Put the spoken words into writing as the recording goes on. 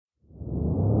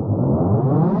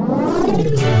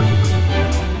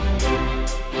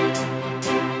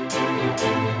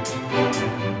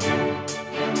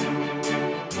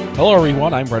Hello,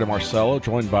 everyone. I'm Brett Marcello,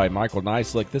 joined by Michael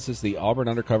Neislick. This is the Auburn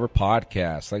Undercover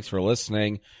Podcast. Thanks for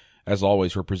listening. As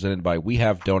always, we're presented by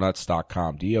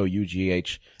WeHaveDonuts.com,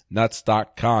 D-O-U-G-H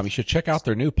nuts.com. You should check out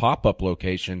their new pop-up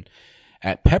location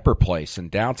at Pepper Place in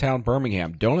downtown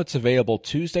Birmingham. Donuts available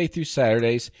Tuesday through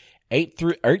Saturdays,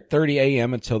 8:30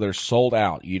 a.m. until they're sold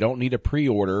out. You don't need a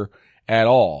pre-order at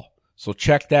all. So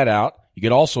check that out. You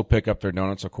can also pick up their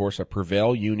donuts, of course, at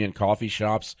Prevail Union coffee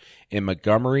shops in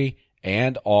Montgomery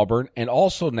and Auburn, and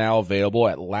also now available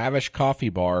at Lavish Coffee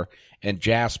Bar in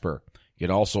Jasper. You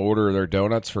can also order their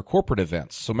donuts for corporate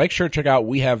events. So make sure to check out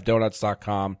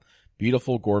WeHaveDonuts.com.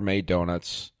 Beautiful gourmet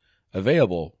donuts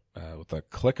available with a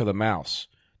click of the mouse.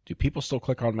 Do people still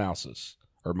click on mouses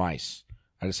or mice?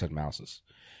 I just said mouses.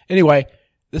 Anyway,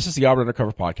 this is the Auburn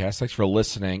Undercover Podcast. Thanks for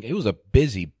listening. It was a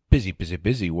busy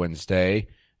Wednesday.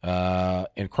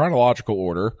 In chronological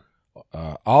order,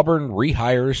 Auburn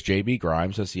rehires J.B.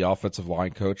 Grimes as the offensive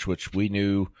line coach, which we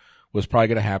knew was probably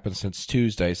going to happen since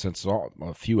Tuesday, since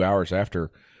a few hours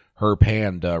after Herb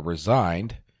Hand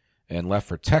resigned and left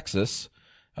for Texas.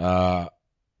 The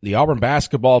Auburn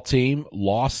basketball team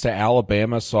lost to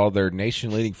Alabama, saw their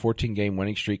nation-leading 14-game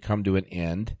winning streak come to an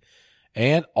end.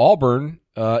 And Auburn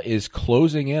is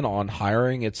closing in on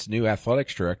hiring its new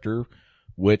athletics director,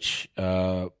 which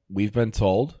we've been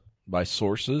told by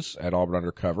sources at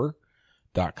AuburnUndercover.com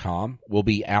will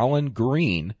be Alan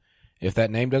Green. If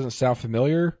that name doesn't sound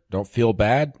familiar, don't feel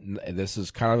bad. This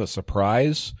is kind of a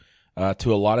surprise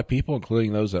to a lot of people,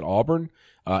 including those at Auburn.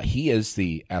 He is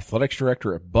the athletics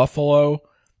director at Buffalo,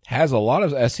 has a lot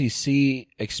of SEC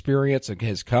experience, and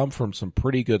has come from some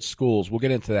pretty good schools. We'll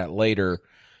get into that later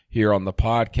here on the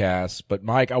podcast. But,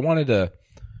 Mike, I wanted to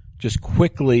just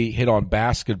quickly hit on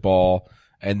basketball,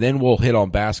 and then we'll hit on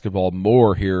basketball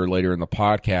more here later in the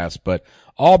podcast. But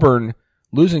Auburn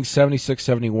losing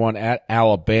 76-71 at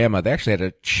Alabama. They actually had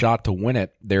a shot to win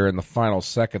it there in the final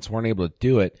seconds, weren't able to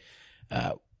do it.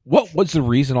 What was the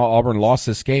reason Auburn lost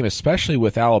this game, especially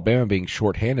with Alabama being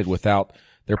shorthanded without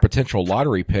their potential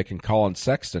lottery pick and Colin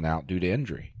Sexton out due to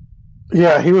injury?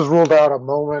 Yeah, he was ruled out a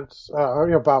moment,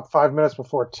 about 5 minutes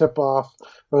before tip-off.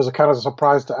 It was a kind of a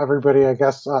surprise to everybody, I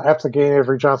guess. After the game,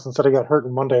 Avery Johnson said he got hurt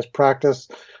in Monday's practice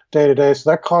day-to-day, so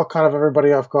that caught kind of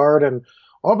everybody off guard, and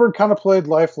Auburn kind of played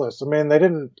lifeless. I mean, they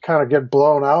didn't kind of get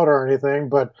blown out or anything,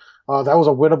 but that was a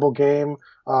winnable game.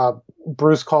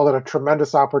 Bruce called it a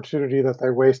tremendous opportunity that they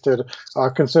wasted,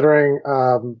 considering,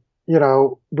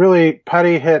 really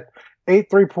Petty hit 8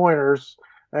 3-pointers,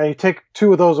 and you take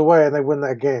 2 of those away and they win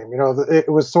that game. It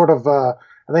was sort of,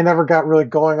 and they never got really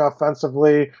going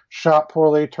offensively, shot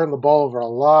poorly, turned the ball over a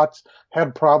lot,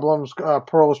 had problems.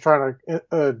 Pearl was trying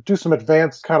to do some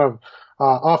advanced kind of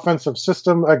offensive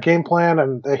system game plan,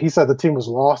 and he said the team was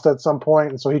lost at some point,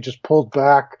 and so he just pulled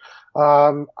back.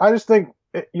 I just think,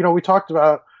 we talked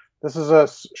about this is a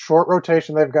short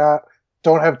rotation they've got,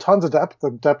 don't have tons of depth.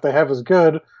 The depth they have is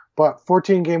good, but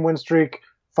 14-game win streak,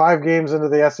 5 games into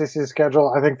the SEC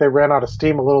schedule, I think they ran out of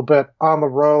steam a little bit on the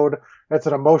road. It's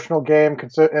an emotional game,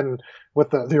 and with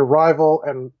the arrival,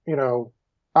 and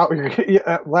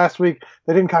last week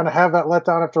they didn't kind of have that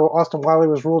letdown after Austin Wiley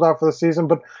was ruled out for the season,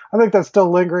 but I think that's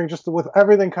still lingering. Just with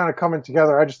everything kind of coming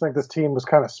together, I just think this team was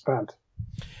kind of spent.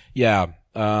 Yeah,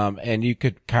 and you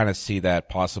could kind of see that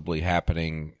possibly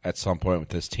happening at some point with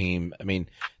this team. I mean,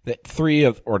 4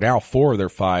 of their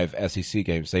 5 SEC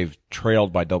games they've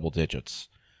trailed by double digits.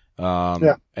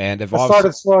 And it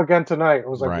started slow again tonight. It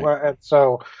was like, right. And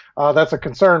so that's a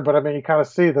concern. But I mean, you kind of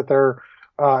see that they're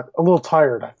a little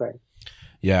tired, I think.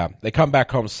 Yeah, they come back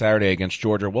home Saturday against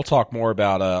Georgia. We'll talk more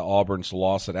about Auburn's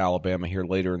loss at Alabama here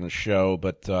later in the show.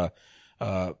 But there's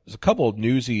a couple of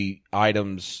newsy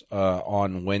items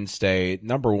on Wednesday.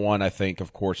 Number one, I think,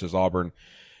 of course, is Auburn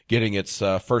getting its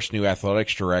first new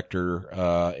athletics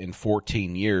director in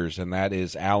 14 years, and that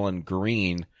is Alan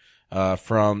Green.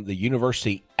 From the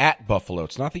University at Buffalo.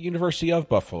 It's not the University of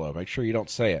Buffalo. Make sure you don't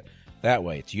say it that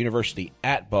way. It's University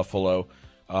at Buffalo.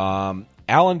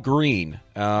 Alan Green,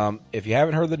 if you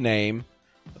haven't heard the name,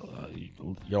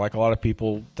 you're like a lot of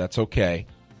people, that's okay.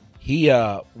 He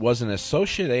was an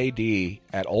associate AD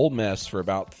at Ole Miss for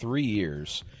about 3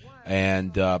 years,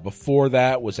 and before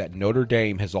that was at Notre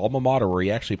Dame, his alma mater, where he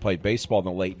actually played baseball in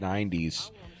the late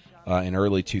 90s and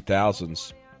early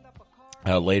 2000s.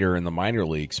 Later in the minor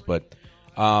leagues. But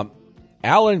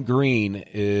Alan Green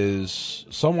is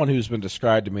someone who's been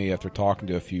described to me after talking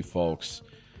to a few folks.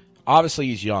 Obviously,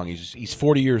 he's young. He's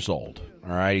 40 years old.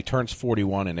 All right, he turns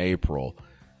 41 in April.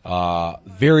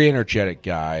 Very energetic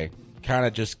guy. Kind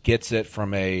of just gets it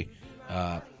from a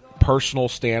personal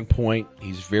standpoint.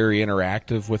 He's very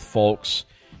interactive with folks.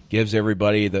 Gives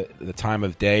everybody the time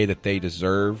of day that they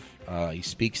deserve. He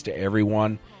speaks to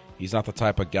everyone. He's not the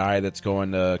type of guy that's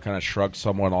going to kind of shrug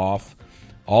someone off.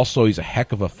 Also, he's a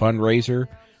heck of a fundraiser.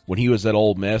 When he was at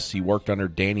Ole Miss, he worked under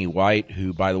Danny White,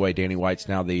 who, by the way, Danny White's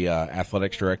now the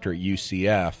athletics director at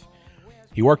UCF.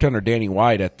 He worked under Danny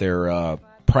White at their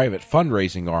private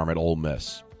fundraising arm at Ole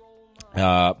Miss,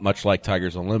 much like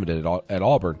Tigers Unlimited at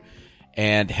Auburn,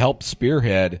 and helped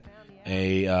spearhead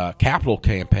a capital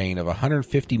campaign of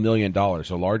 $150 million,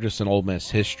 the largest in Ole Miss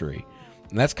history.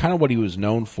 And that's kind of what he was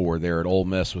known for there at Ole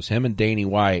Miss, was him and Danny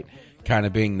White kind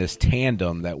of being this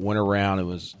tandem that went around and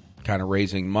was kind of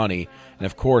raising money. And,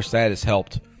 of course, that has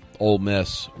helped Ole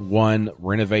Miss, one,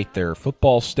 renovate their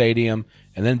football stadium,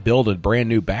 and then build a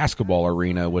brand-new basketball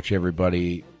arena, which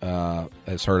everybody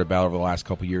has heard about over the last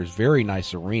couple of years. Very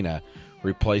nice arena,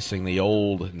 replacing the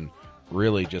old and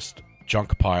really just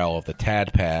junk pile of the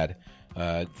Tad Pad.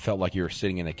 Felt like you were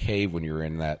sitting in a cave when you were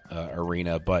in that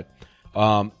arena. But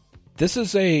this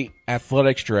is a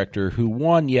athletics director who,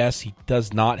 one, yes, he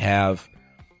does not have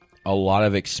a lot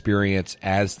of experience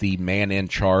as the man in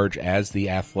charge, as the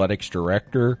athletics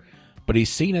director, but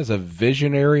he's seen as a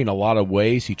visionary in a lot of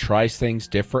ways. He tries things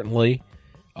differently.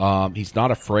 He's not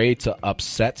afraid to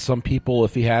upset some people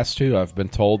if he has to. I've been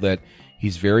told that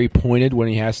he's very pointed when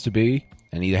he has to be,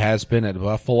 and he has been at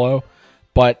Buffalo.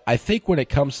 But I think when it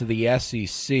comes to the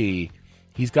SEC,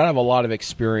 he's got to have a lot of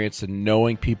experience in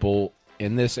knowing people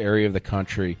in this area of the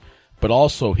country, but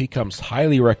also he comes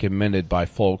highly recommended by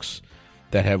folks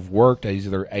that have worked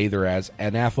either as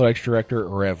an athletics director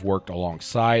or have worked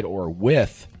alongside or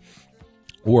with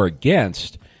or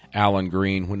against Alan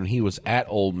Green when he was at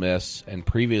Ole Miss and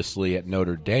previously at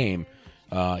Notre Dame.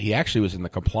 He actually was in the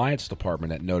compliance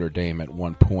department at Notre Dame at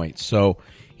one point. So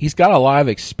he's got a lot of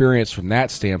experience from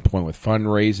that standpoint with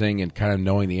fundraising and kind of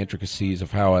knowing the intricacies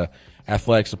of how a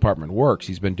athletics department works.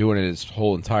 He's been doing it his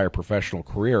whole entire professional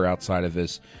career outside of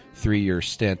his 3-year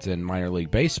stint in minor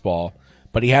league baseball.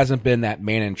 But he hasn't been that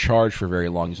man in charge for very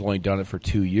long. He's only done it for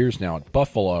 2 years now at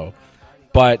Buffalo.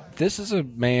 But this is a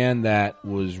man that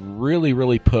was really,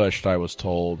 really pushed, I was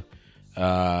told,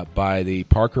 by the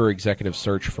Parker Executive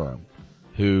Search Firm,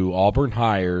 who Auburn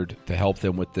hired to help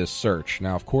them with this search.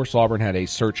 Now, of course, Auburn had a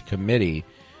search committee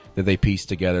that they pieced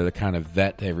together to kind of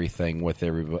vet everything with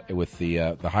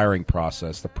the hiring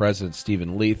process. The president,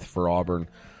 Stephen Leith, for Auburn,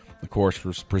 of course,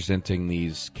 was presenting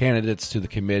these candidates to the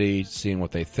committee, seeing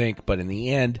what they think. But in the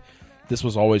end, this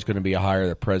was always going to be a hire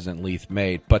that President Leith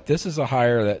made. But this is a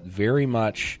hire that very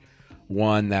much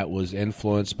one that was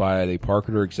influenced by the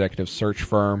Parker Executive Search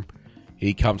Firm.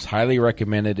 He comes highly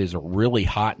recommended, is a really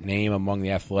hot name among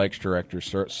the athletics director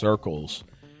circles.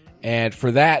 And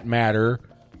for that matter,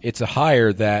 it's a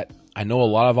hire that I know a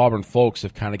lot of Auburn folks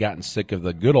have kind of gotten sick of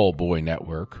the good old boy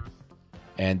network.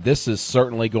 And this is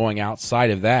certainly going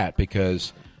outside of that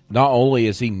because not only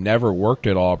has he never worked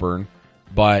at Auburn,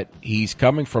 but he's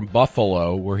coming from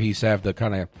Buffalo where he's had to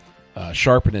kind of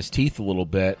sharpen his teeth a little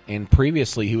bit. And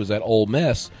previously he was at Ole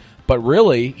Miss, but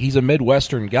really he's a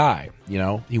Midwestern guy. You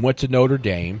know, he went to Notre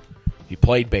Dame, he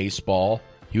played baseball,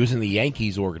 he was in the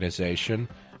Yankees organization,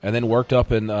 and then worked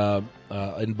up in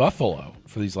Buffalo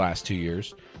for these last 2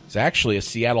 years. He's actually a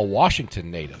Seattle, Washington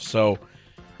native. So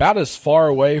about as far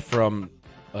away from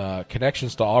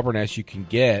connections to Auburn as you can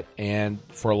get, and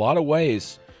for a lot of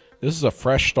ways, this is a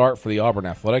fresh start for the Auburn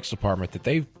Athletics Department that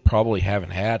they probably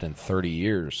haven't had in 30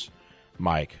 years,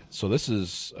 Mike. So this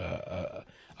is a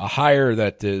hire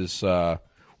that is,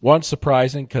 one,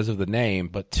 surprising because of the name,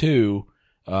 but two,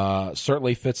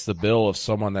 certainly fits the bill of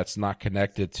someone that's not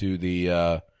connected to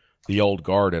the old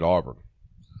guard at Auburn.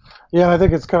 Yeah, I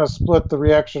think it's kind of split the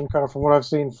reaction kind of from what I've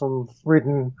seen from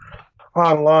reading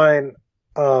online,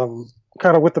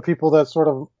 kind of with the people that sort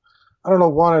of, I don't know,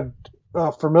 wanted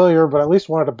familiar, but at least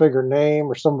wanted a bigger name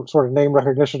or some sort of name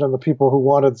recognition, and the people who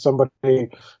wanted somebody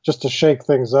just to shake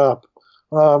things up.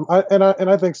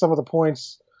 I think some of the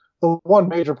points, the one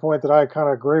major point that I kind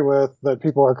of agree with that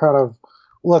people are kind of,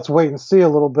 let's wait and see a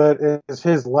little bit, is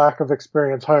his lack of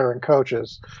experience hiring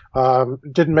coaches.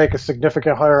 Didn't make a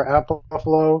significant hire at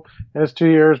Buffalo in his 2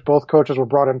 years. Both coaches were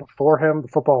brought in before him, the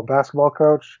football and basketball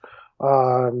coach.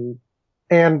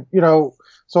 And, you know,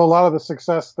 so a lot of the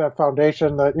success, that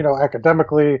foundation that, you know,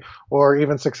 academically or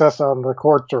even success on the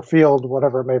court or field,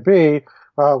 whatever it may be,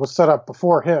 was set up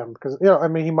before him. Because, you know, I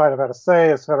mean, he might have had a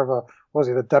say as kind of a, was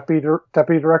he the deputy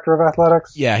director of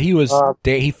athletics? Yeah, he was.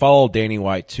 He followed Danny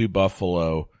White to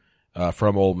Buffalo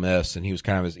from Ole Miss, and he was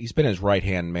kind of he's been his right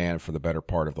hand man for the better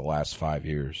part of the last 5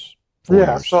 years.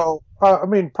 Yeah, so I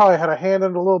mean, probably had a hand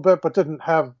in it a little bit, but didn't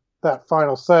have that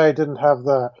final say. Didn't have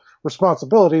the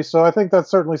responsibility. So I think that's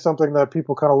certainly something that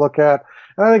people kind of look at.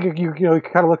 And I think you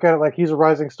kind of look at it like he's a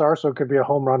rising star, so it could be a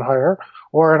home run hire.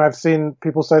 And I've seen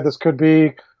people say this could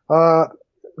be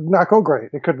not go great.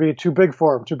 It could be too big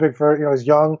for him, too big for he's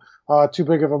young, too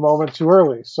big of a moment too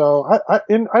early. So I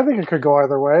think it could go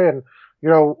either way. And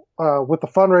with the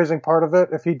fundraising part of it,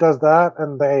 if he does that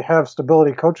and they have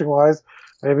stability coaching wise,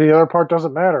 maybe the other part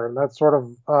doesn't matter. And that's sort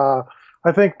of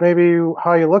I think maybe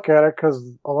how you look at it, because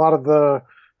a lot of the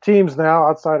teams now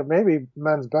outside of maybe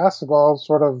men's basketball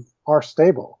sort of are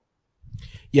stable.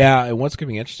 Yeah, and what's going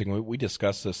to be interesting, we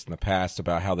discussed this in the past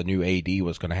about how the new AD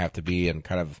was going to have to be in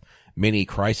kind of mini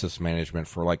crisis management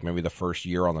for like maybe the first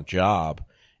year on the job.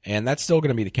 And that's still going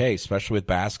to be the case, especially with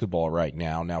basketball right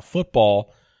now. Now,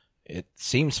 football, it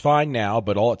seems fine now,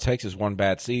 but all it takes is one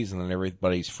bad season and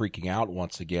everybody's freaking out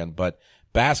once again. But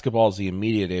basketball is the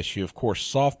immediate issue. Of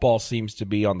course, softball seems to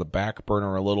be on the back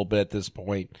burner a little bit at this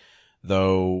point,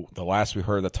 though the last we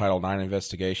heard, the Title IX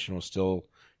investigation was still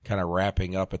kind of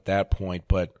wrapping up at that point.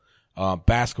 But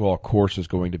basketball, of course, is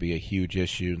going to be a huge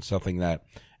issue and something that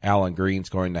Alan Green's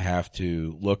going to have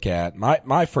to look at.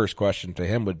 My first question to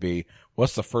him would be,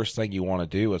 what's the first thing you want to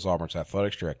do as Auburn's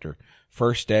athletics director?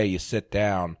 First day you sit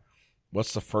down,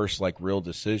 what's the first like real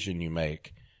decision you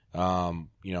make?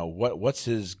 What's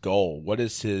his goal? What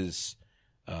is his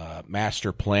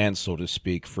master plan, so to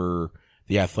speak, for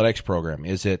the athletics program?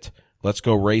 Is it, let's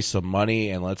go raise some money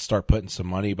and let's start putting some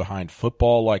money behind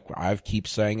football like I keep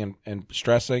saying and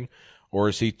stressing? Or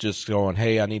is he just going,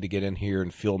 hey, I need to get in here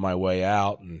and feel my way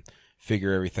out and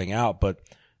figure everything out? But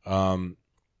I'm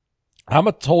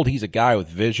told he's a guy with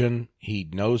vision. He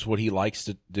knows what he likes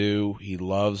to do. He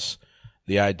loves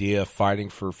the idea of fighting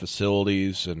for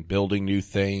facilities and building new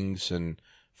things and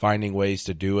finding ways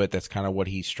to do it. That's kind of what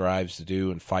he strives to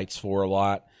do and fights for a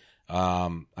lot. I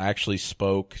actually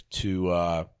spoke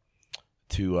to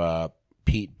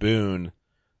Pete Boone,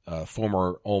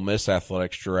 former Ole Miss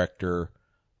athletics director,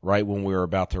 right when we were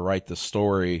about to write the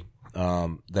story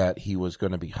that he was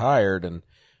going to be hired. And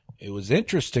it was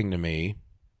interesting to me.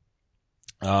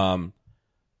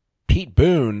 Pete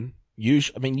Boone,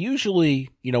 usually,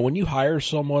 when you hire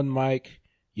someone, Mike,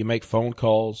 you make phone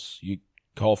calls, you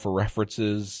call for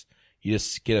references, you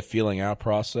just get a feeling out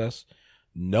process.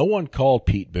 No one called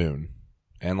Pete Boone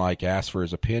and asked for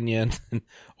his opinion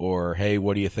or, hey,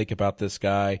 what do you think about this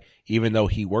guy? Even though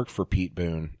he worked for Pete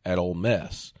Boone at Ole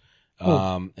Miss.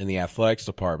 In the athletics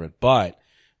department. But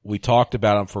we talked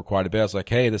about him for quite a bit. I was like,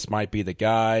 hey, this might be the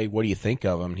guy. What do you think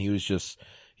of him? He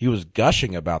was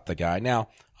gushing about the guy. Now,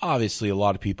 obviously, a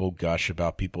lot of people gush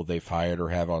about people they've hired or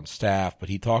have on staff, but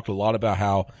he talked a lot about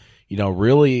how,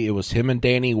 really it was him and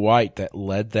Danny White that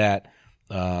led that,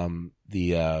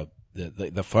 the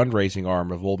fundraising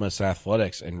arm of Ole Miss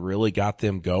Athletics and really got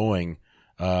them going,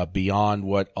 beyond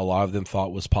what a lot of them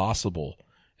thought was possible.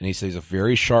 And he says he's a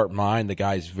very sharp mind. The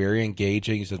guy's very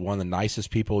engaging. He said one of the nicest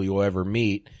people you'll ever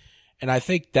meet. And I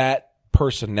think that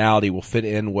personality will fit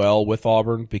in well with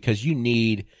Auburn because you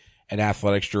need an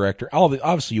athletics director.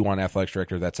 Obviously, you want an athletics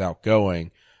director that's outgoing.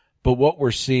 But what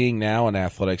we're seeing now in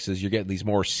athletics is you're getting these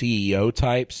more CEO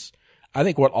types. I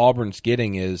think what Auburn's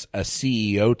getting is a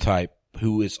CEO type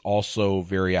who is also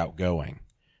very outgoing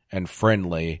and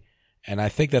friendly. And I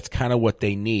think that's kind of what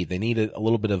they need. They need a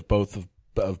little bit of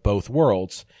both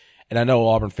worlds. And I know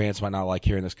Auburn fans might not like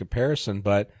hearing this comparison,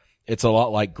 but it's a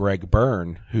lot like Greg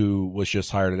Byrne, who was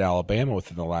just hired at Alabama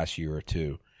within the last year or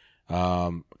two.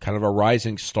 Kind of a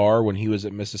rising star when he was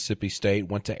at Mississippi State,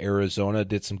 went to Arizona,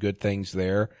 did some good things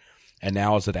there, and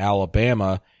now is at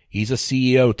Alabama. He's a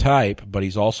CEO type, but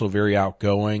he's also very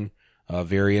outgoing,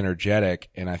 very energetic,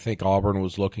 and I think Auburn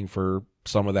was looking for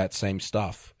some of that same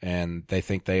stuff, and they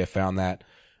think they have found that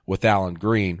with Alan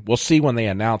Green. We'll see when they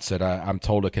announce it. I'm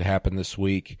told it could happen this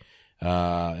week.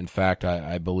 In fact,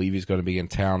 I believe he's going to be in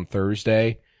town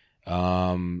Thursday,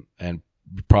 and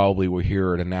probably we'll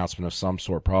hear an announcement of some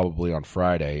sort probably on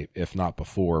Friday, if not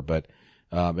before. But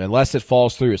unless it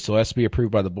falls through, it still has to be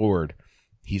approved by the board.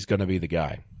 He's going to be the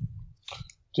guy.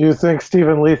 Do you think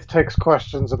Stephen Leith takes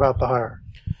questions about the hire?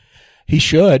 He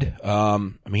should.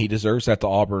 He deserves that to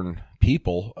Auburn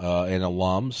people and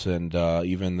alums and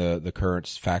even the current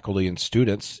faculty and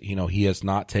students. He has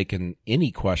not taken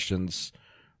any questions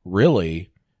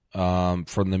really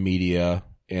from the media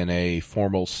in a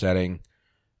formal setting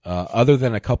other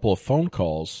than a couple of phone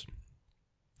calls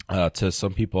to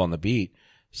some people on the beat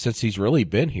since he's really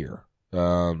been here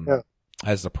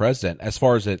as the president, as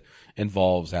far as it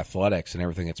involves athletics and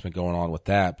everything that's been going on with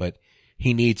that. But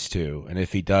he needs to, and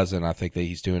if he doesn't, I think that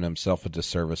he's doing himself a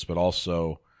disservice, but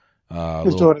also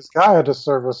he's doing his guy a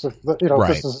disservice if right.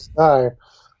 This is his guy.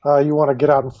 you want to get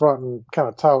out in front and kind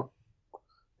of tout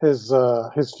his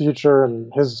future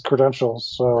and his credentials.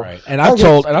 So Right. And I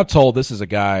guess I'm told this is a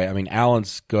guy, I mean, Alan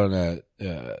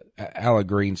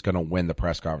Green's going to win the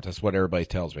press conference. That's what everybody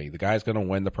tells me. The guy's going to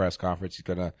win the press conference. He's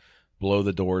going to blow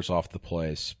the doors off the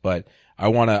place. But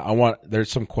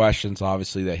there's some questions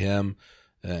obviously that him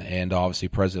and obviously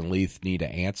President Leith need to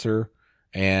answer.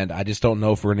 And I just don't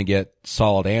know if we're going to get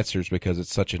solid answers because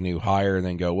it's such a new hire and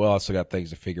then go, well, I still got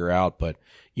things to figure out. But,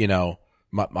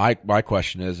 my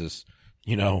question is,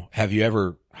 have you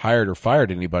ever hired or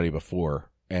fired anybody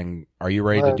before? And are you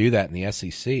ready to do that in the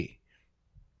SEC?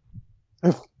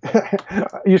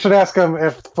 You should ask him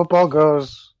if football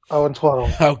goes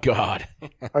 0-12. Oh, God.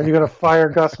 Are you going to fire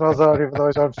Gus Malzahn even though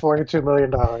he's owed $42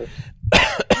 million?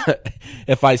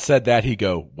 If I said that, he'd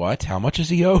go, what? How much is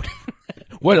he owed?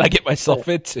 What did I get myself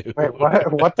into? Wait,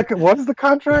 what is the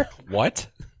contract? What?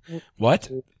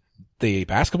 The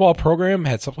basketball program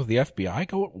had something with the FBI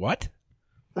going? What?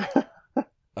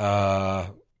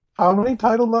 How many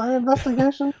Title IX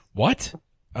investigations? What?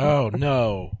 Oh,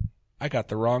 no. I got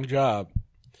the wrong job.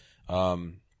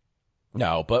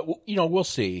 No, but, we'll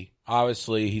see.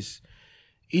 Obviously,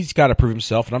 he's got to prove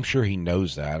himself, and I'm sure he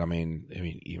knows that. I mean,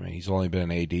 he's only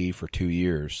been an AD for 2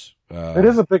 years. It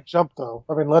is a big jump, though.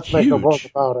 I mean, let's huge. make no bones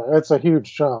about it. It's a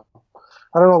huge jump.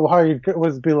 I don't know how you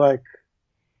would be like.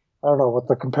 I don't know what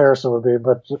the comparison would be,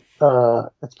 but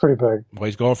it's pretty big. Well,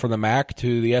 he's going from the MAC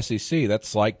to the SEC.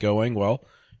 That's like going, well,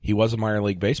 he was a minor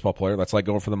league baseball player. That's like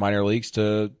going from the minor leagues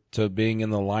to being in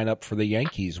the lineup for the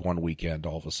Yankees one weekend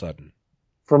all of a sudden.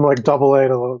 From like AA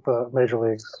to the major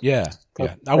leagues. Yeah.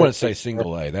 I wouldn't say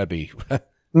single A. That'd be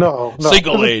no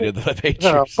single A to the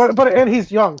majors. No, but and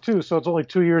he's young too, so it's only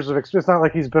 2 years of experience. It's not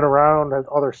like he's been around at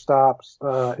other stops.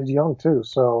 He's young too,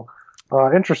 so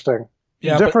interesting.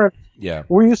 Yeah, different. Yeah.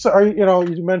 Were you?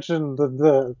 You mentioned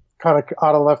the kind of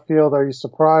out of left field. Are you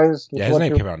surprised? Yeah, his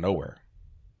name came out of nowhere.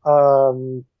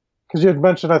 Because you had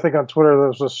mentioned, I think on Twitter, there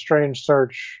was a strange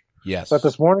search. Yes. Was that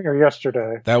this morning or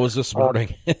yesterday? That was this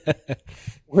morning.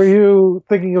 Were you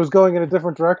thinking it was going in a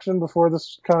different direction before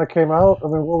this kind of came out? I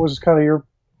mean, what was kind of your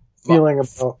feeling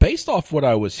about? Based off what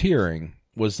I was hearing,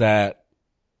 was that,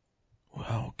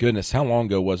 oh goodness, how long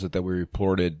ago was it that we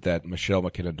reported that Michelle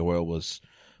McKenna Doyle was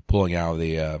pulling out of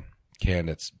the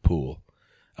candidates pool?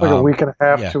 Like a week and a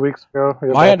half, 2 weeks ago.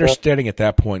 My understanding at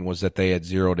that point was that they had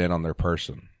zeroed in on their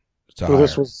person. So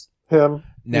this was him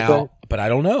now, but I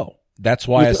don't know. That's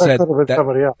why I said that,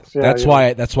 somebody else. Yeah,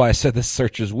 that's why I said this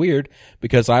search is weird,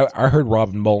 because I heard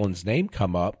Robin Mullen's name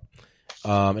come up,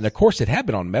 and of course it had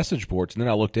been on message boards, and then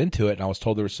I looked into it and I was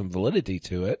told there was some validity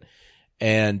to it,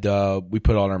 and we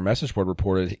put on our message board,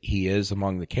 reported he is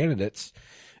among the candidates,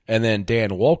 and then Dan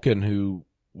Wolkin, who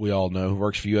we all know, who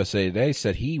works for USA Today,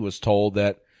 said he was told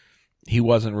that he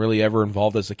wasn't really ever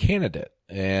involved as a candidate,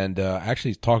 and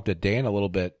actually talked to Dan a little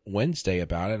bit Wednesday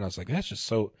about it, and I was like, that's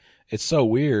just it's so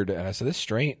weird. And I said,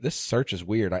 this search is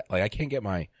weird. I can't get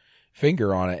my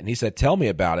finger on it. And he said, tell me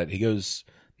about it. He goes,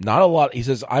 not a lot. He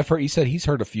says, he said he's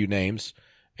heard a few names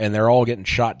and they're all getting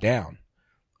shot down,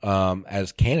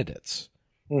 as candidates.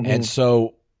 Mm-hmm. And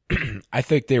so I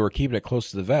think they were keeping it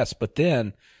close to the vest, but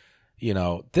then,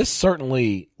 this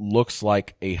certainly looks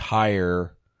like a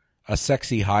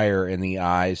sexy hire in the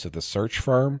eyes of the search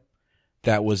firm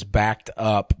that was backed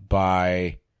up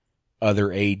by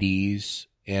other ADs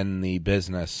in the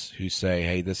business who say,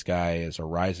 hey, this guy is a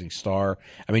rising star.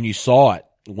 I mean, you saw it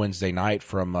Wednesday night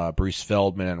from Bruce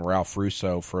Feldman and Ralph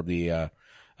Russo for the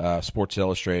Sports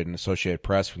Illustrated and Associated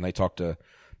Press when they talked to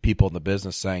people in the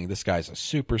business saying this guy's a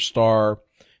superstar,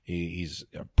 he's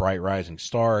a bright rising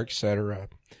star, etc.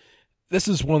 This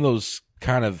is one of those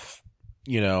kind of,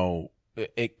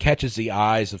 it catches the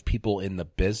eyes of people in the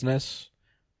business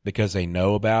because they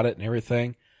know about it and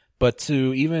everything. But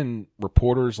to even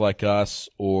reporters like us,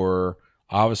 or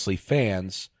obviously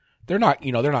fans, they're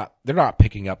not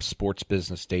picking up Sports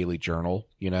Business Daily Journal.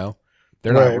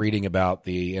 They're not reading about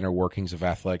the inner workings of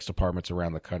athletics departments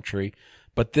around the country.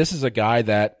 But this is a guy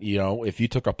that, if you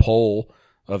took a poll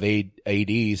of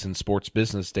ADs in Sports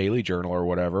Business Daily Journal or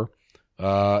whatever,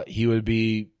 he would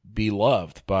be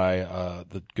loved by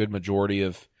the good majority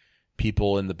of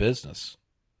people in the business.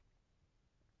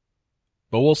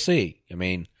 But we'll see. I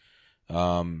mean,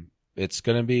 it's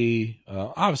going to be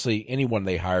obviously anyone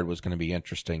they hired was going to be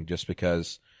interesting just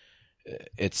because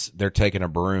they're taking a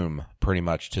broom pretty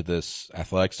much to this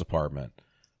athletics department.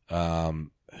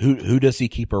 Who does he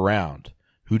keep around?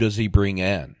 Who does he bring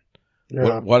in?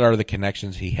 Yeah. What are the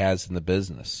connections he has in the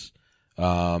business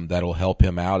that'll help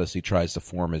him out as he tries to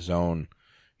form his own,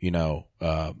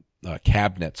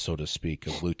 cabinet, so to speak,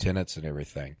 of lieutenants and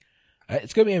everything?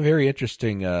 It's going to be a very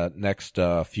interesting next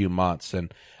few months,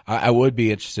 and I would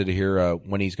be interested to hear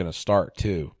when he's going to start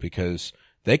too, because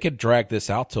they could drag this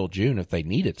out till June if they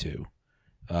needed to.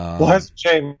 Well, hasn't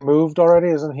Jay moved already?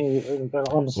 Isn't he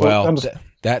on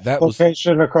that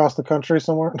location across the country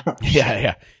somewhere?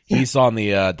 Yeah. He's on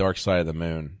the dark side of the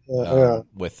moon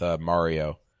with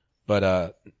Mario.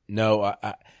 But no,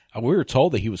 we were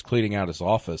told that he was cleaning out his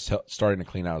office, starting to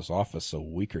clean out his office a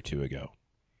week or two ago.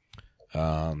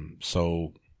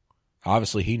 So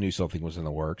obviously he knew something was in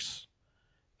the works.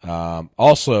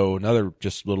 Also, another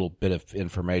just little bit of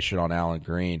information on Alan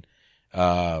Green.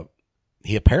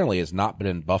 He apparently has not been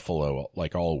in Buffalo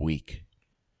like all week.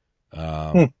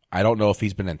 I don't know if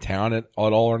he's been in town at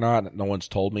all or not. No one's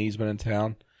told me he's been in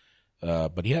town.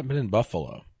 But he hadn't been in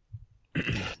Buffalo.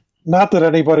 Not that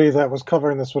anybody that was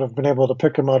covering this would have been able to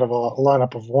pick him out of a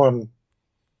lineup of one.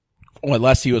 Well,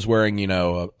 unless he was wearing,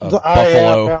 a Buffalo. I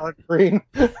am Alan Green.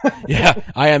 Yeah,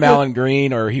 I am Alan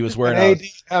Green, or he was wearing AD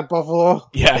at Buffalo.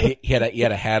 Yeah, he had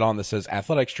a hat on that says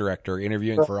Athletics Director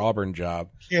interviewing for Auburn job.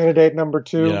 Candidate number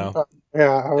 2.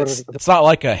 It's not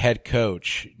like a head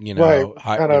coach,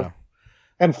 right?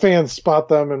 And fans spot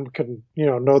them and can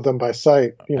know them by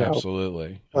sight.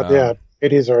 Absolutely. But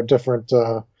ADs are a different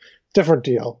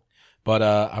deal. But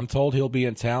I'm told he'll be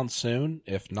in town soon,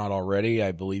 if not already.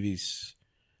 I believe he's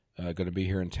going to be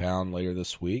here in town later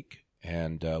this week,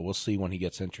 and we'll see when he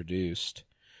gets introduced.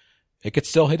 It could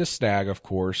still hit a snag, of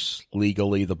course.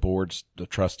 Legally, the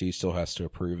trustee still has to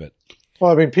approve it.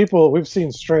 Well, I mean, we've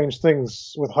seen strange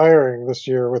things with hiring this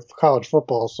year with college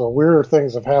football, so weird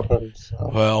things have happened. So.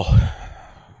 Well,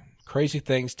 crazy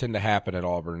things tend to happen at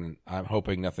Auburn. I'm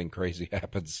hoping nothing crazy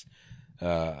happens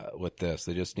with this.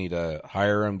 They just need to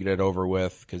hire him, get it over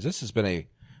with, because this has been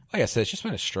like I said, it's just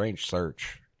been a strange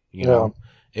search.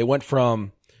 It went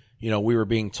from, we were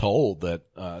being told that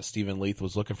Stephen Leith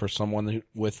was looking for someone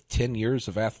with 10 years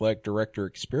of athletic director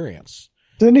experience.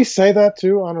 Didn't he say that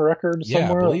too on record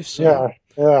somewhere? Yeah, I believe so.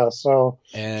 Yeah. So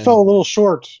fell a little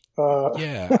short.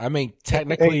 Yeah, I mean,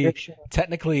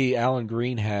 technically, Alan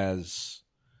Green has,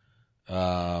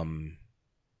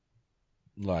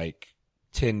 like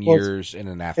 10 years in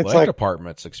an athletic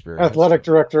department's experience. Athletic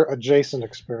director adjacent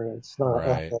experience.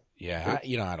 Right. Yeah.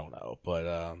 I don't know,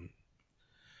 but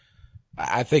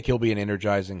I think he'll be an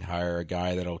energizing hire, a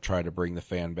guy that'll try to bring the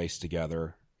fan base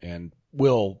together and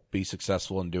will be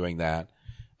successful in doing that.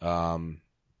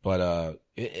 But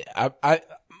I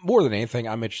more than anything,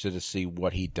 I'm interested to see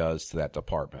what he does to that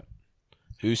department.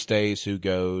 Who stays, who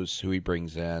goes, who he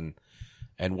brings in,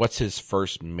 and what's his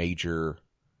first major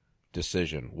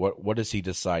decision? What does he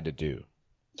decide to do?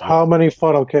 How many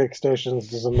funnel cake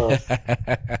stations is enough?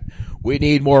 We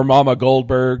need more Mama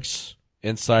Goldbergs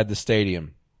inside the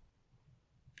stadium.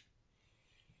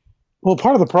 Well,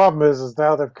 part of the problem is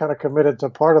now they've kind of committed to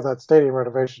part of that stadium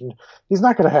renovation. He's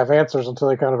not going to have answers until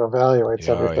he kind of evaluates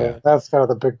everything. Yeah. That's kind of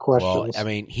the big question. Well, I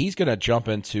mean, he's going to jump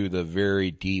into the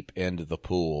very deep end of the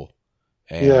pool,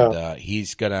 and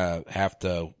he's going to have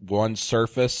to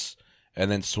surface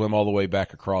and then swim all the way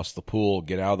back across the pool,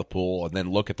 get out of the pool, and then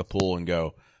look at the pool and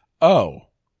go, "Oh,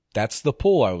 that's the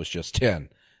pool I was just in.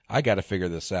 I got to figure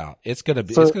this out." It's going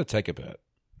to take a bit.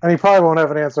 And he probably won't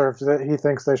have an answer if he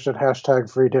thinks they should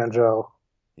hashtag free Danjel.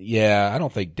 Yeah, I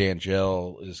don't think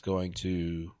Danjel is going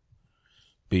to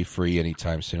be free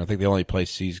anytime soon. I think the only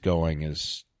place he's going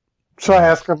is... Should I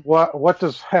ask him, what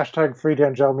does hashtag free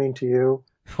Danjel mean to you?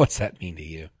 What's that mean to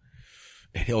you?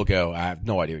 And he'll go, I have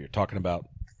no idea what you're talking about.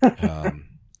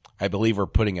 I believe we're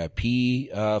putting a pea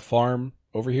farm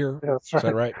over here. Yeah, that's right. Is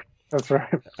that right? That's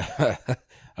right.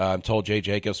 I'm told Jay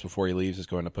Jacobs, before he leaves, is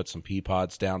going to put some pea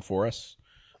pods down for us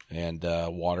and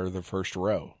water the first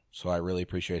row. So I really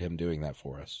appreciate him doing that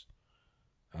for us.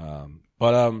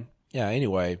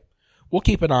 Anyway, we'll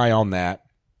keep an eye on that.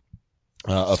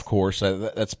 Of course,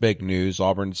 that's big news.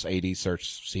 Auburn's AD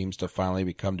search seems to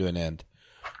finally come to an end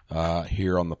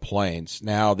here on the Plains.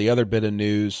 Now, the other bit of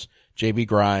news, J.B.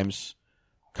 Grimes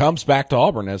comes back to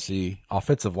Auburn as the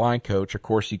offensive line coach. Of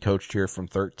course, he coached here from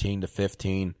 13 to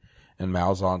 15 in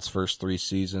Malzahn's first 3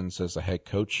 seasons as a head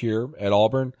coach here at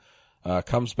Auburn.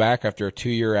 Comes back after a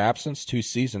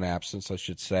 2-season absence, I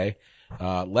should say.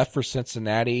 Left for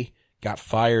Cincinnati, got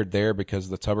fired there because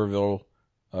the Tuberville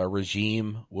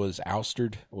regime was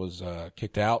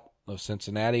kicked out of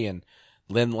Cincinnati, and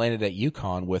then landed at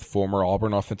UConn with former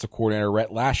Auburn offensive coordinator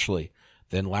Rhett Lashley.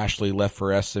 Then Lashley left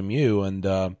for SMU, and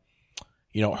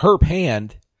Herb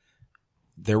Hand,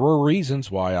 there were reasons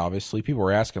why, obviously. People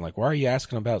were asking, like, why are you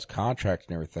asking about his contract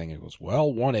and everything? It was,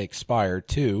 well, 1, it expired.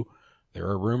 2, there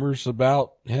are rumors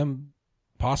about him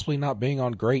possibly not being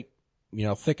on great,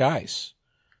 thick ice.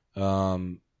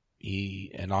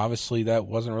 And obviously that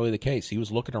wasn't really the case. He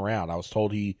was looking around. I was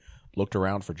told he looked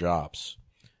around for jobs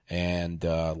and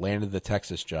landed the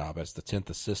Texas job as the 10th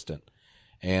assistant.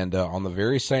 And on the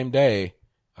very same day,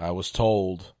 I was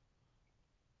told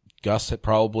Gus had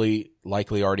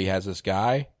likely already has this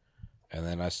guy. And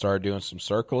then I started doing some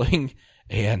circling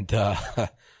and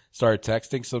started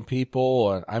texting some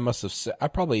people. And I must have said,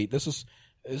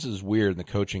 this is weird in the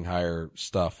coaching hire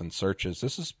stuff and searches.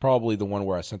 This is probably the one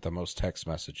where I sent the most text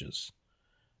messages.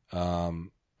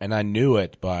 And I knew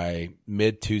it by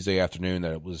mid-Tuesday afternoon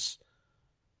that it was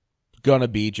going to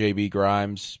be J.B.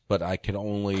 Grimes, but I could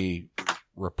only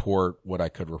report what I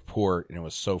could report, and it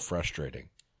was so frustrating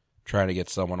trying to get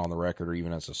someone on the record or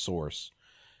even as a source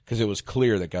because it was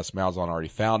clear that Gus Malzahn already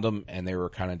found him, and they were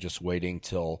kind of just waiting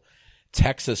till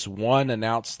Texas 1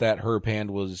 announced that Herb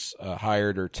Hand was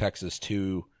hired, or Texas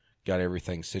 2 got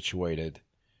everything situated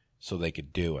so they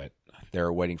could do it. They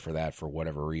were waiting for that for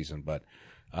whatever reason. But,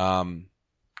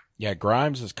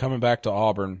 Grimes is coming back to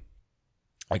Auburn,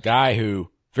 a guy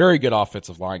who, very good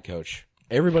offensive line coach.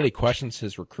 Everybody questions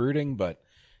his recruiting, but,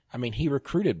 he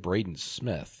recruited Braden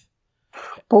Smith.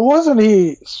 But wasn't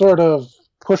he sort of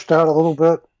pushed out a little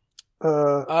bit?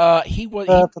 He was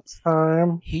at the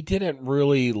time. He didn't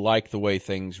really like the way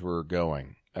things were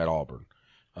going at Auburn.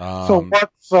 So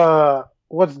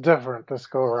what's different this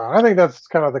go around? I think that's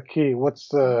kind of the key. What's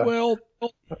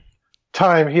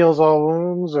time heals all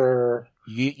wounds, or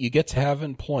you get to have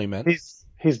employment.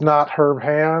 He's not Herb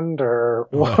Hand, or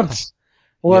what's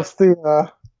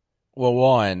the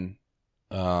one.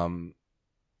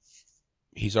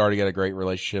 He's already got a great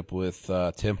relationship with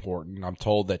Tim Horton. I'm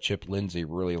told that Chip Lindsey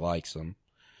really likes him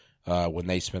when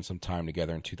they spent some time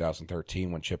together in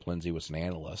 2013 when Chip Lindsey was an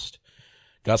analyst.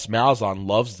 Gus Malzahn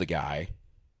loves the guy,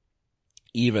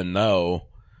 even though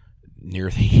near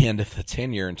the end of the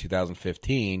tenure in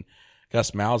 2015,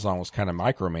 Gus Malzahn was kind of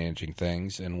micromanaging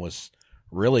things and was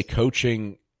really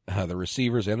coaching the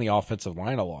receivers and the offensive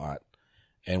line a lot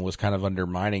and was kind of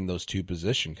undermining those two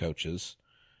position coaches.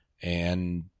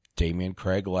 And Damian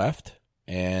Craig left,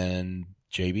 and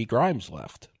J.B. Grimes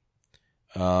left.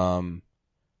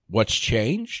 What's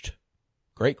changed?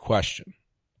 Great question.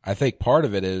 I think part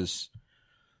of it is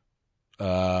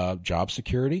job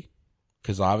security,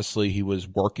 because obviously he was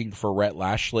working for Rhett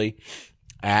Lashley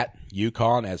at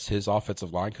UConn as his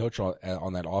offensive line coach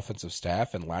on that offensive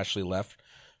staff, and Lashley left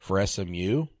for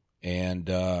SMU. And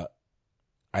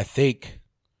I think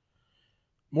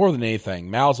more than anything,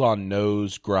 Malzahn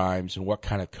knows Grimes and what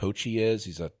kind of coach he is.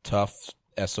 He's a tough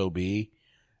SOB, and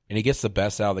he gets the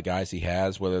best out of the guys he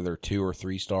has, whether they're 2 or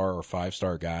 3-star or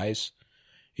 5-star guys.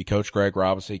 He coached Greg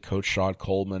Robinson, he coached Sean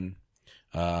Coleman,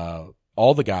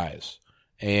 all the guys.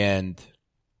 And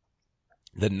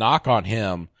the knock on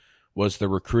him was the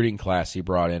recruiting class he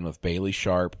brought in with Bailey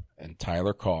Sharp and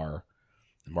Tyler Carr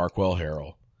and Markwell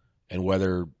Harrell, and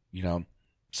whether,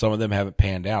 some of them haven't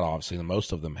panned out, obviously, and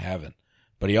most of them haven't.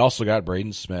 But he also got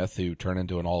Braden Smith, who turned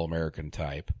into an All-American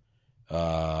type.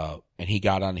 And he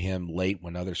got on him late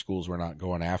when other schools were not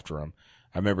going after him.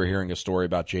 I remember hearing a story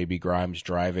about J.B. Grimes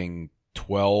driving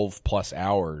 12-plus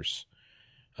hours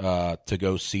to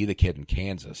go see the kid in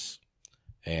Kansas,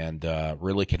 and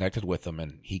really connected with him,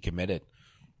 and he committed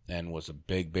and was a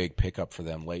big, big pickup for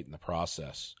them late in the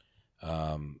process.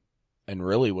 And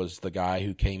really was the guy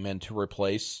who came in to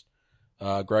replace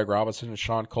Greg Robinson and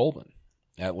Sean Coleman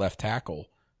at left tackle,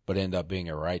 but ended up being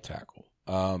a right tackle.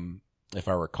 If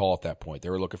I recall at that point, they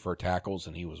were looking for tackles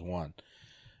and he was one.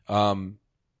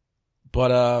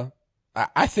 But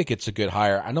I think it's a good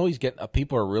hire. I know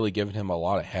people are really giving him a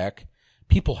lot of heck.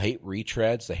 People hate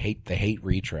retreads. They hate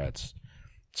retreads.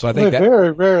 So I think that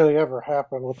very rarely ever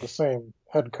happen with the same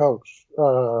head coach.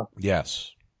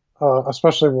 Yes.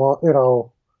 Especially,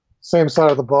 same side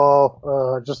of the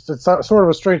ball. It's sort of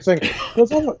a strange thing.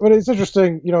 But it's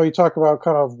interesting, you talk about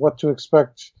kind of what to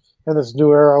expect in this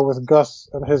new era with Gus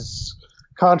and his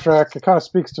contract. It kind of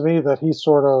speaks to me that he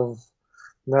sort of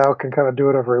now can kind of do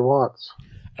whatever he wants.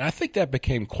 And I think that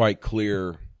became quite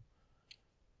clear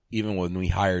even when we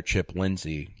hired Chip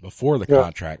Lindsey before the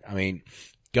contract.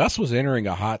 Gus was entering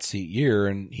a hot seat year,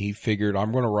 and he figured,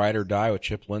 I'm going to ride or die with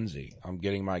Chip Lindsey. I'm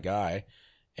getting my guy.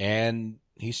 And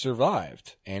he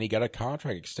survived, and he got a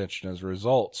contract extension as a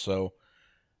result. So,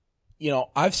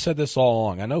 I've said this all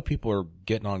along. I know people are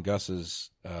getting on Gus's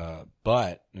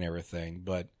butt and everything,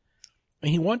 but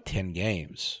he won 10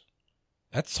 games.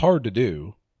 That's hard to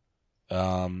do.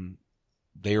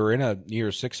 They were in a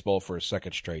Year 6 bowl for a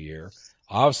second straight year.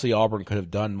 Obviously, Auburn could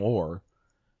have done more.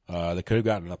 They could have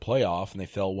gotten the playoff, and they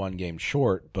fell one game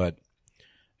short. But,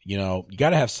 You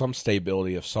got to have some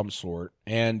stability of some sort.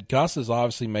 And Gus is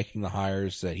obviously making the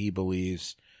hires that he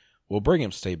believes will bring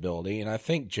him stability. And I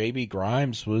think J.B.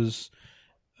 Grimes was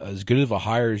as good of a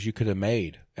hire as you could have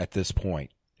made at this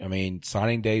point. I mean,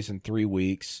 signing days in 3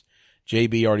 weeks.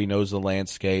 JB already knows the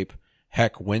landscape.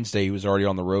 Heck, Wednesday he was already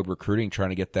on the road recruiting, trying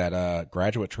to get that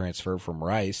graduate transfer from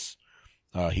Rice.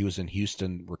 He was in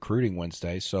Houston recruiting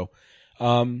Wednesday. So,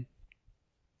 plus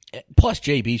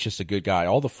JB's just a good guy.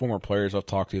 All the former players I've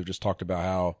talked to have just talked about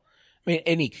how, I mean,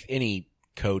 any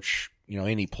coach,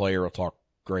 any player will talk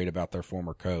great about their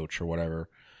former coach or whatever.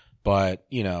 But,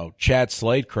 Chad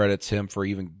Slade credits him for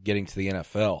even getting to the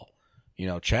NFL.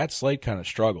 Chad Slade kind of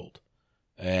struggled,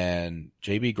 and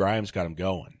J.B. Grimes got him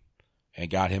going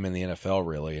and got him in the NFL,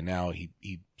 really. And now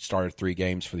he started 3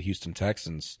 games for the Houston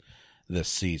Texans this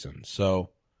season.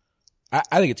 So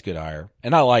I think it's a good hire.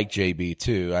 And I like J.B.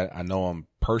 too. I know him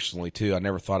personally too. I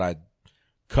never thought I'd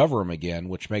cover him again,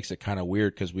 which makes it kind of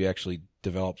weird because we actually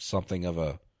developed something of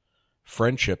a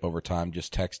friendship over time,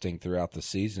 just texting throughout the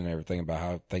season and everything about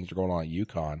how things are going on at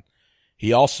UConn.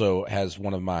 He also has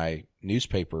one of my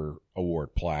newspaper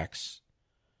award plaques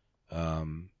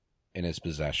in his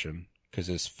possession because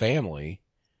his family,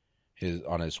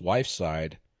 on his wife's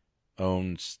side,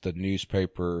 owns the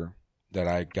newspaper that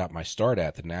I got my start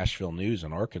at, the Nashville News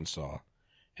in Arkansas.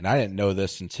 And I didn't know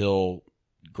this until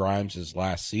Grimes'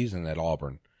 last season at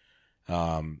Auburn.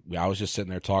 I was just sitting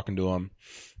there talking to him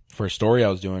for a story I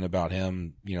was doing about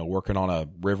him, working on a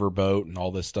riverboat and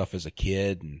all this stuff as a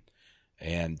kid.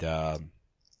 And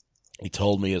he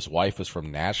told me his wife was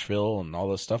from Nashville and all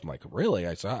this stuff. I'm like, really?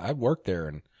 I said, I worked there.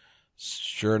 And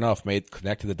sure enough,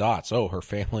 connected the dots. Oh, her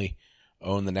family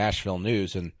owned the Nashville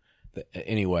News. And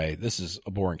anyway, this is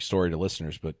a boring story to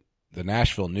listeners, but the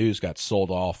Nashville News got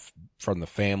sold off from the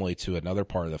family to another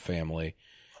part of the family.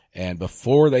 And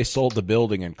before they sold the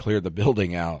building and cleared the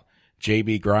building out,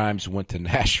 J.B. Grimes went to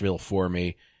Nashville for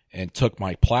me and took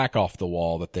my plaque off the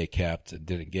wall that they kept and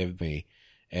didn't give me,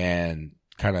 and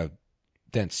kind of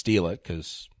didn't steal it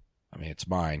because, it's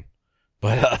mine.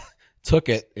 But took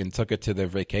it to their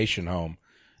vacation home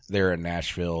there in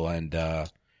Nashville. And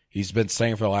he's been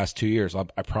saying for the last 2 years, I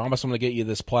promise I'm going to get you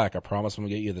this plaque. I promise I'm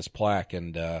going to get you this plaque.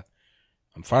 And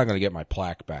I'm finally going to get my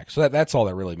plaque back. So that's all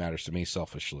that really matters to me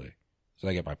selfishly, is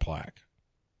I get my plaque.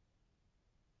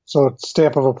 So it's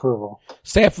stamp of approval.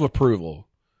 Stamp of approval.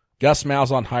 Gus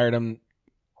Malzahn hired him.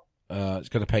 He's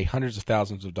going to pay hundreds of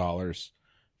thousands of dollars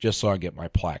just so I get my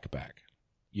plaque back.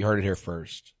 You heard it here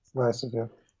first. Nice of you.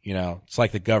 It's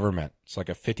like the government. It's like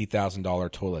a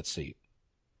 $50,000 toilet seat.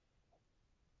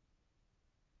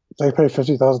 They pay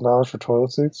 $50,000 for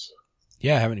toilet seats?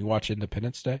 Yeah, haven't you watched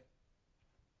Independence Day?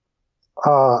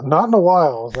 Not in a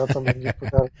while. Is that something you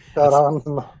put that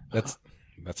on?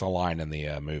 That's a line in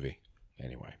the movie.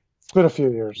 Anyway. It's been a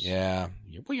few years. Yeah.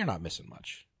 Well, you're not missing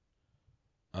much.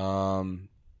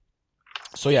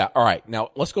 So, yeah. All right.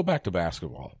 Now, let's go back to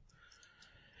basketball.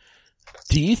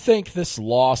 Do you think this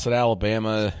loss at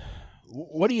Alabama,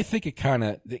 what do you think it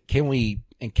can we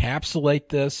encapsulate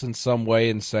this in some way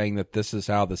in saying that this is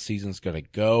how the season's going to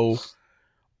go?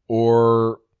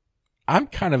 Or I'm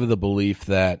kind of the belief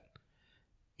that,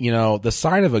 the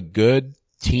sign of a good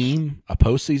team, a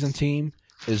postseason team,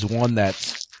 is one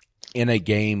that's in a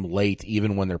game late,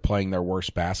 even when they're playing their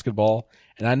worst basketball.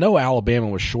 And I know Alabama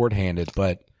was shorthanded,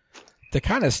 but to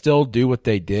kind of still do what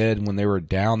they did when they were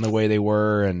down the way they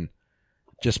were and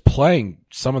just playing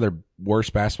some of their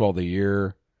worst basketball of the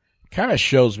year kind of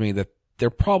shows me that they're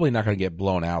probably not going to get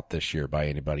blown out this year by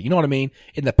anybody. You know what I mean?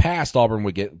 In the past, Auburn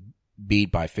would get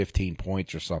beat by 15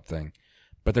 points or something,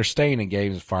 but they're staying in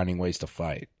games and finding ways to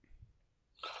fight.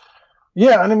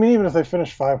 Yeah, and even if they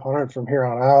finish 500 from here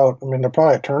on out, they're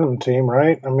probably a tournament team,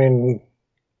 right?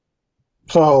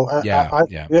 So yeah.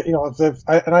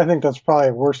 And I think that's probably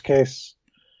a worst case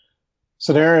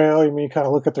scenario. You kind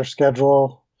of look at their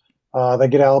schedule. They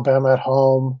get Alabama at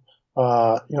home,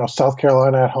 South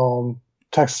Carolina at home,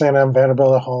 Texas A&M,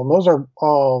 Vanderbilt at home. Those are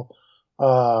all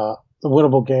the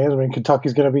winnable games.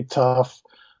 Kentucky's going to be tough.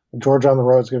 Georgia on the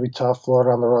road is going to be tough.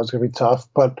 Florida on the road is going to be tough.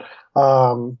 But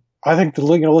I think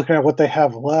looking at what they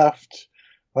have left,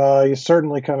 you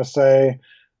certainly kind of say,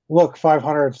 look,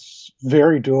 500 is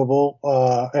very doable,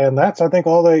 and that's I think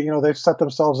all they've set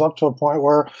themselves up to a point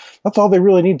where that's all they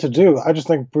really need to do. I just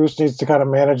think Bruce needs to kind of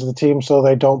manage the team so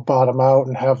they don't bottom out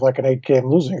and have like an 8-game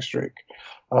losing streak.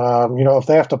 If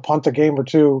they have to punt a game or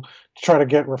two to try to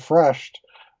get refreshed,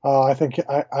 I think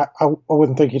I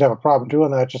wouldn't think he'd have a problem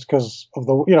doing that just because of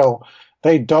the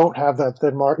they don't have that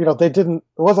thin mark. They didn't.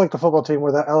 It wasn't like the football team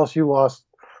where that LSU lost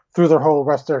threw their whole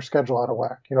rest of their schedule out of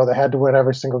whack. They had to win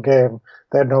every single game.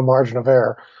 They had no margin of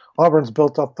error. Auburn's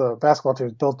built up, the basketball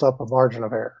team's built up a margin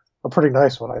of error. A pretty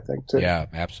nice one, I think, too. Yeah,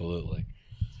 absolutely.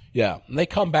 Yeah, and they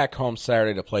come back home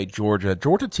Saturday to play Georgia.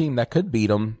 Georgia team that could beat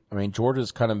them. I mean,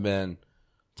 Georgia's kind of been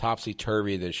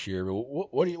topsy-turvy this year. But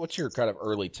what's your kind of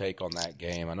early take on that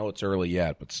game? I know it's early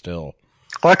yet, but still.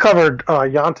 Well, I covered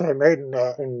Yante Maiden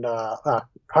in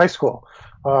high school,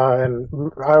 and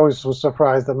I always was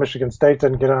surprised that Michigan State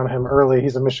didn't get on him early.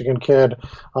 He's a Michigan kid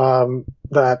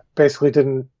that basically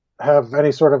didn't have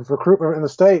any sort of recruitment in the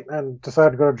state and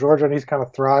decided to go to Georgia, and he's kind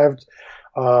of thrived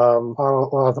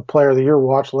on the Player of the Year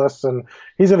watch list, and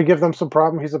he's going to give them some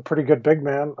problem. He's a pretty good big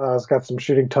man. He's got some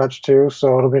shooting touch too,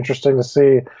 so it'll be interesting to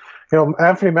see. You know,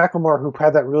 Anthony McLemore, who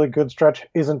had that really good stretch,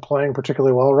 isn't playing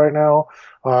particularly well right now.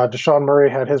 Deshaun Murray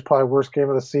had his probably worst game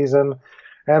of the season.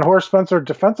 And Horace Spencer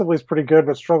defensively is pretty good,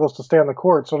 but struggles to stay on the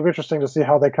court. So it'll be interesting to see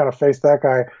how they kind of face that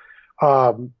guy.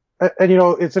 And you know,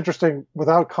 it's interesting,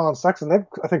 without Colin Sexton, they've,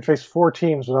 I think, faced 4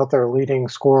 teams without their leading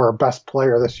scorer, best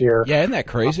player this year. Yeah, isn't that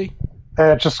crazy?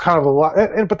 And it's just kind of a lot.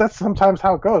 But that's sometimes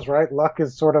how it goes, right? Luck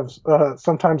is sort of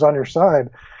sometimes on your side.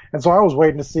 And so I was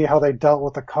waiting to see how they dealt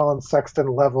with the Colin Sexton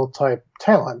level type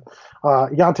talent.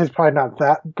 Yante's probably not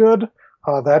that good,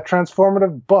 that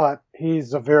transformative, but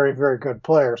he's a very, very good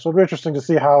player. So it'll be interesting to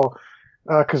see how,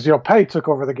 because, you know, Petty took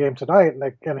over the game tonight,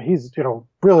 and he's, you know,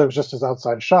 really it was just his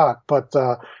outside shot. But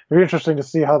it'll be interesting to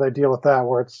see how they deal with that,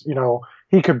 where it's, you know,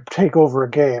 he could take over a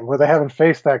game where they haven't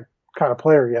faced that kind of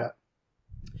player yet.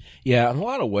 Yeah, in a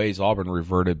lot of ways, Auburn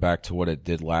reverted back to what it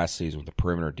did last season with the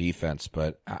perimeter defense.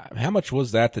 But how much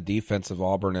was that the defense of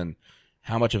Auburn, and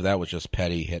how much of that was just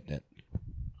Petty hitting it?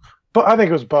 But I think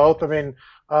it was both. I mean,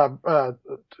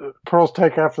 Pearl's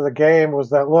take after the game was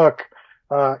that, look,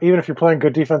 even if you're playing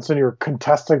good defense and you're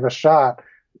contesting the shot,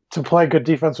 to play good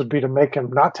defense would be to make him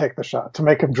not take the shot, to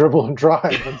make him dribble and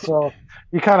drive. And so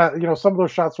you kind of, you know, some of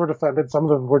those shots were defended. Some of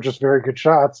them were just very good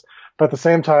shots. But at the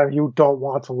same time, you don't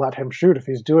want to let him shoot if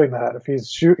he's doing that. If he's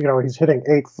he's hitting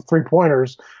 8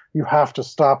 3-pointers, you have to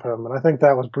stop him. And I think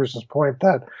that was Bruce's point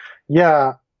that,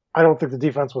 yeah, I don't think the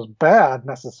defense was bad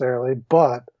necessarily,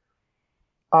 but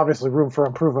obviously room for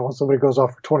improvement when somebody goes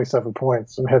off for 27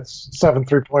 points and hits 7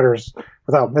 3-pointers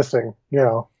without missing, you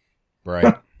know.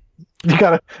 Right. You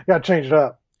gotta change it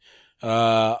up.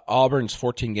 Auburn's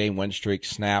 14-game win streak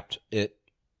snapped. It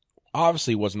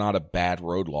obviously was not a bad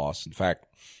road loss. In fact,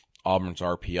 Auburn's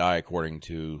RPI, according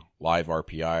to Live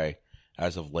RPI,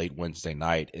 as of late Wednesday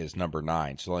night, is number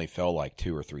 9. So it only fell like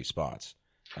 2 or 3 spots.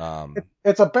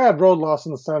 It's a bad road loss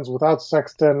in the sense without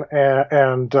Sexton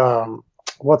and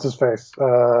what's his face,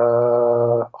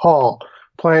 Hall,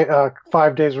 playing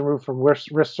 5 days removed from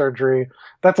wrist surgery.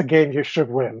 That's a game you should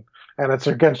win, and it's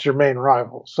against your main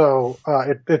rival. So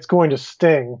it's going to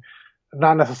sting,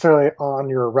 not necessarily on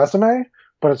your resume,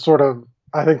 but it's sort of,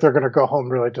 I think they're going to go home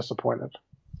really disappointed.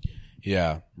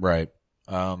 Yeah, right.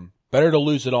 Better to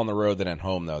lose it on the road than at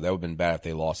home, though. That would have been bad if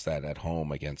they lost that at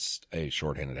home against a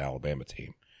shorthanded Alabama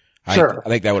team. Sure, I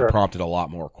think that would have prompted a lot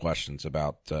more questions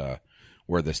about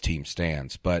where this team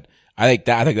stands. But I think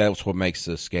that's what makes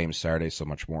this game Saturday so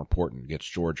much more important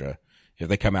against Georgia. If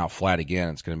they come out flat again,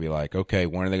 it's going to be like, okay,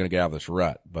 when are they going to get out of this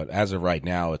rut? But as of right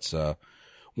now, it's a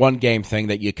one-game thing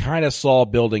that you kind of saw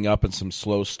building up in some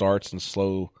slow starts and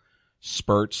slow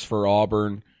spurts for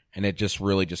Auburn. And it just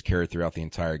really just carried throughout the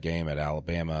entire game at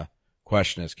Alabama.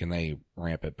 Question is, can they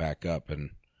ramp it back up and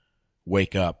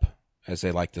wake up, as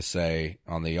they like to say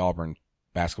on the Auburn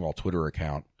basketball Twitter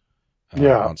account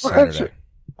on Saturday?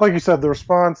 Like you said, the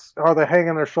response, are they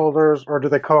hanging their shoulders, or do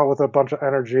they come out with a bunch of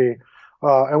energy?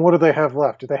 And what do they have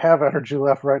left? Do they have energy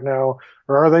left right now,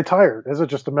 or are they tired? Is it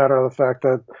just a matter of the fact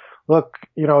that, look,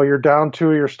 you know, you're down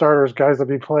 2 of your starters, guys that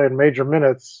be playing major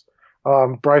minutes.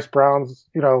 Bryce Brown's,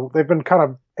 you know, they've been kind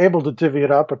of able to divvy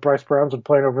it up, but Bryce Brown's been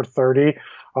playing over 30.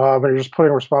 But you're just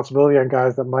putting responsibility on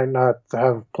guys that might not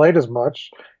have played as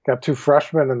much. Got 2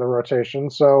 freshmen in the rotation.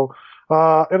 So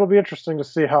it'll be interesting to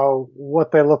see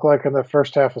what they look like in the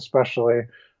first half, especially.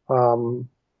 Because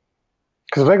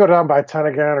if they go down by 10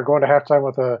 again or going to halftime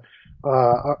with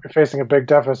facing a big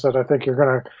deficit, I think you're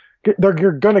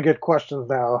gonna get questions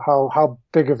now. How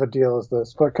big of a deal is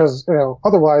this? Because, you know,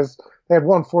 otherwise they had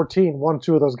won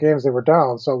 2 of those games they were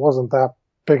down, so it wasn't that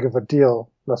big of a deal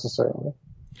necessarily.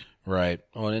 Right.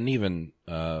 Well, and even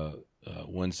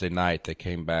Wednesday night they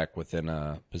came back within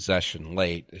a possession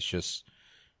late. It's just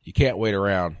you can't wait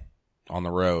around on the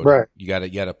road. Right. You got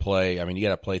to play. I mean, you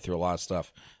got to play through a lot of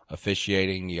stuff.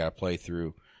 Officiating, you got to play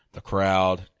through the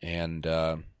crowd, and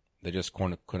they just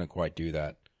couldn't quite do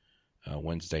that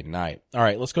Wednesday night. All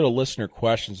right, let's go to listener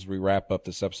questions as we wrap up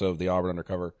this episode of the Auburn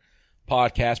Undercover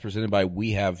podcast presented by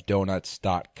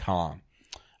WeHaveDonuts.com.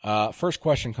 First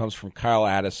question comes from Kyle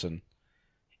Addison.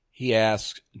 He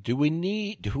asks, do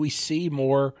we see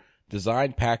more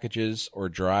design packages or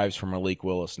drives from Malik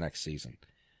Willis next season?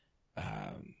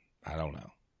 I don't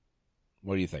know.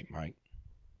 What do you think, Mike?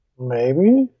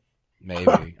 Maybe.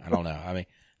 I don't know. I mean,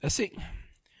 let's see.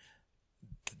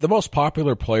 The most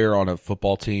popular player on a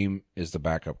football team is the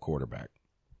backup quarterback.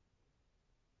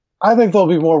 I think they'll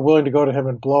be more willing to go to him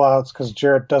in blowouts because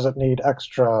Jarrett doesn't need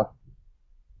extra.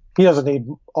 He doesn't need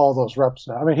all those reps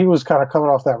now. I mean, he was kind of coming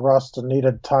off that rust and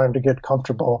needed time to get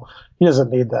comfortable. He doesn't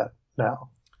need that now.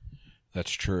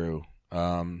 That's true.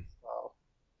 And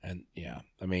yeah,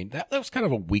 I mean, that was kind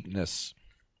of a weakness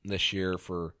this year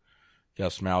for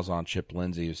Gus Malzahn, Chip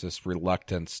Lindsey, is this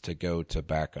reluctance to go to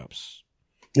backups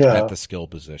at the skill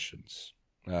positions.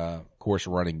 Of course,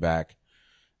 running back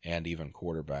and even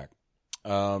quarterback.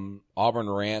 Auburn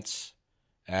Rants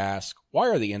asks, why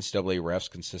are the NCAA refs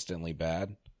consistently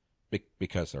bad?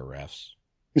 Because they're refs.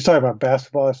 He's talking about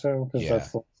basketball, I assume, because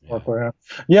that's the work we're at.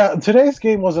 Yeah, today's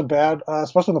game wasn't bad,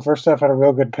 especially in the first half, had a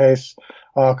real good pace.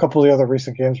 A couple of the other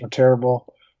recent games were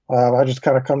terrible. I just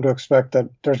kind of come to expect that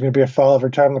there's going to be a foul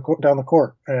every time down the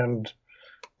court, and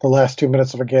the last 2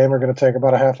 minutes of a game are going to take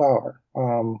about a half hour.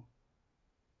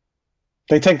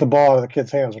 They take the ball out of the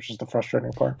kids' hands, which is the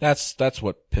frustrating part. That's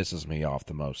what pisses me off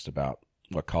the most about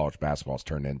what college basketball's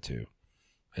turned into.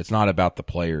 It's not about the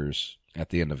players at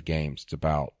the end of games. It's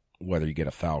about whether you get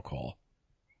a foul call.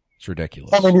 It's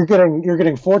ridiculous. I mean, you're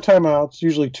getting 4 timeouts,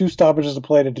 usually 2 stoppages of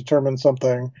play to determine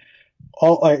something.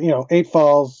 8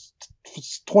 fouls,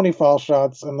 20 foul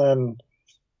shots, and then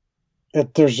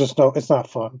it's not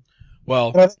fun.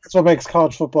 Well, and I think that's what makes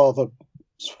college football the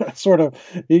sort of,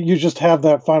 you just have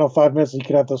that final 5 minutes and you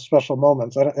can have those special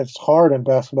moments. It's hard in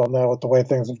basketball now with the way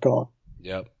things have gone.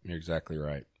 Yep, you're exactly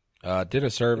right.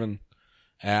 Dennis Irvin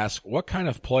asks, what kind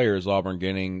of player is Auburn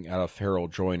getting out of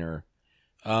Harold Joyner?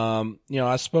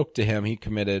 I spoke to him. He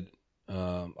committed,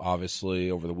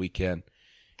 obviously, over the weekend.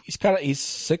 He's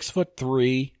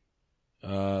 6'3".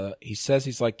 He says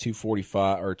he's like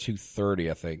 245 or 230,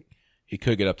 I think. He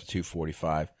could get up to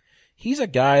 245. He's a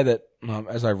guy that,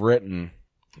 as I've written,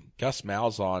 Gus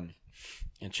Malzahn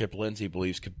and Chip Lindsey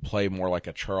believes could play more like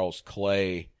a Charles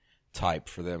Clay type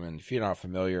for them. And if you're not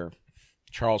familiar,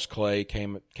 Charles Clay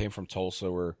came from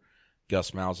Tulsa, where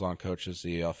Gus Malzahn coaches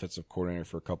the offensive coordinator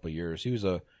for a couple of years. He was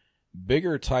a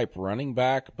bigger type running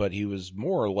back, but he was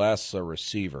more or less a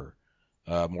receiver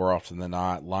more often than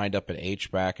not, lined up at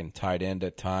H-back and tight end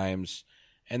at times.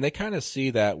 And they kind of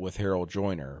see that with Harold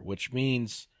Joyner, which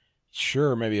means,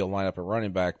 sure, maybe he'll line up at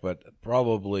running back, but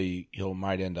probably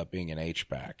might end up being an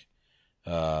H-back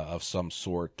of some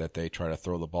sort that they try to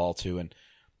throw the ball to. And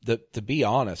to be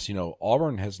honest,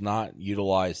 Auburn has not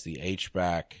utilized the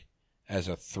H-back as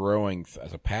a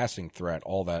passing threat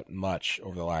all that much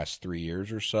over the last 3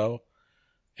 years or so.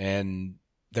 And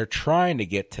they're trying to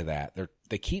get to that.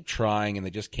 They keep trying and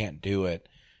they just can't do it.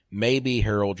 Maybe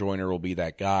Harold Joyner will be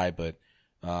that guy, but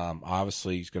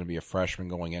obviously he's going to be a freshman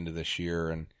going into this year,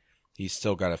 and he's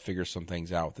still got to figure some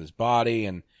things out with his body.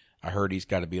 And I heard he's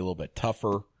got to be a little bit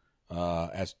tougher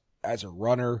as a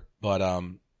runner, but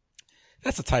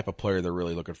that's the type of player they're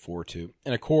really looking forward to.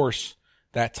 And of course,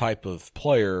 that type of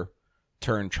player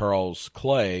turned Charles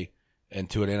Clay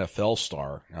into an NFL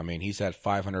star. I mean, he's had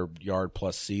 500-yard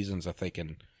plus seasons, I think,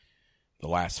 in the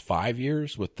last 5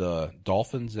 years with the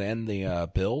Dolphins and the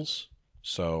Bills.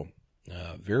 So,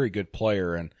 very good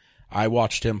player. And I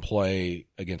watched him play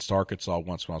against Arkansas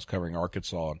once when I was covering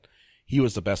Arkansas, and he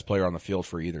was the best player on the field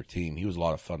for either team. He was a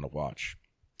lot of fun to watch.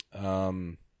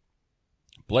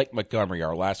 Blake Montgomery,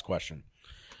 our last question.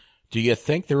 Do you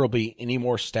think there will be any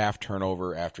more staff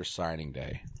turnover after signing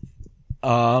day?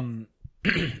 I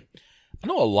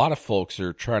know a lot of folks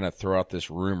are trying to throw out this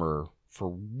rumor for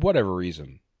whatever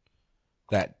reason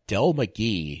that Del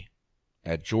McGee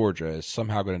at Georgia is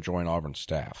somehow going to join Auburn's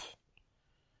staff.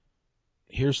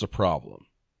 Here's the problem.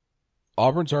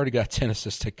 Auburn's already got 10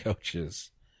 assistant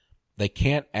coaches. They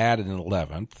can't add an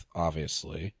 11th,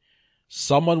 obviously.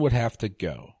 Someone would have to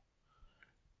go.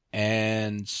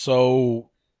 And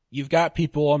so you've got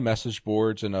people on message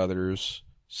boards and others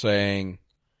saying,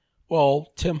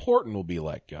 well, Tim Horton will be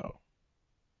let go.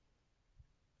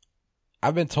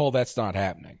 I've been told that's not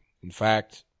happening. In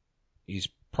fact, he's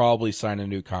probably signed a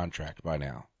new contract by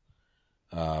now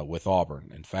with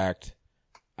Auburn. In fact,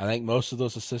 I think most of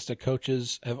those assistant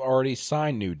coaches have already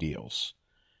signed new deals.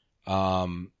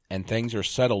 And things are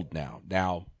settled now.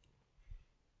 Now,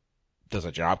 does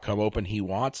a job come open he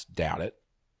wants? Doubt it.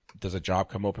 Does a job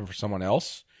come open for someone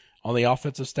else on the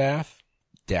offensive staff?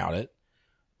 Doubt it.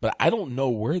 But I don't know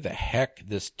where the heck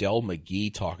this Del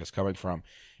McGee talk is coming from.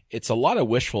 it's a lot of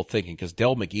wishful thinking because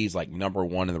Dell McGee's like number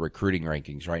one in the recruiting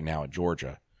rankings right now at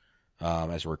Georgia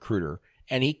as a recruiter.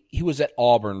 And he was at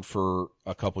Auburn for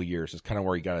a couple years. It's kind of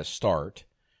where he got his start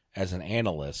as an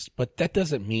analyst. But that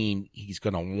doesn't mean he's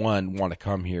going to, one, want to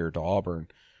come here to Auburn,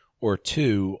 or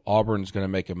two, Auburn's going to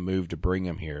make a move to bring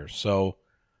him here. So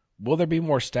will there be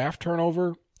more staff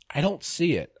turnover? I don't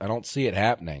see it. I don't see it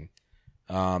happening.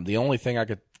 The only thing I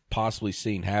could possibly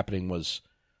see happening was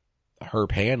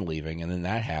Herb Hand leaving, and then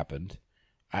that happened.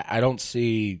 I don't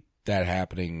see that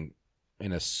happening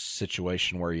in a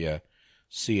situation where you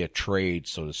see a trade,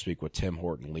 so to speak, with Tim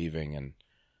Horton leaving and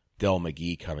Dell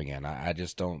McGee coming in. I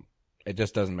just don't. It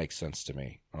just doesn't make sense to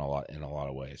me in a lot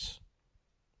of ways.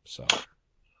 So.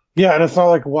 Yeah, and it's not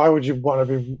like, why would you want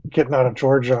to be getting out of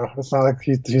Georgia? It's not like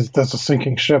that's a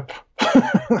sinking ship.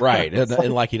 Right,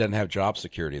 and like he doesn't have job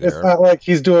security there. It's not like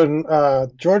he's doing.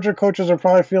 Georgia coaches are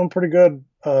probably feeling pretty good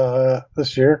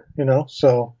this year,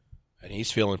 so. And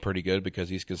he's feeling pretty good because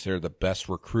he's considered the best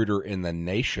recruiter in the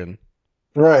nation.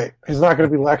 Right. He's not going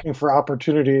to be lacking for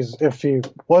opportunities if he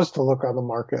was to look on the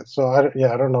market. So, I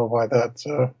don't know why that's...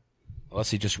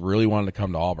 Unless he just really wanted to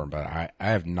come to Auburn, but I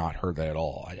have not heard that at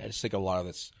all. I just think a lot of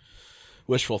this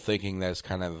wishful thinking that's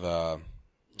kind of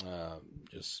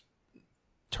just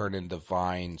turned into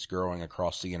vines growing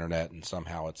across the internet, and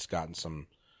somehow it's gotten some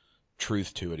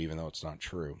truth to it, even though it's not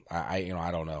true. I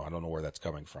don't know. I don't know where that's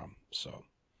coming from. So,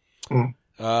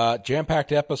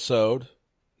 jam-packed episode,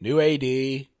 new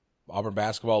AD, Auburn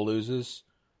basketball loses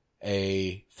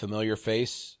a familiar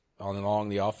face along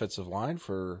the offensive line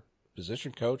for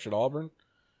position coach at Auburn.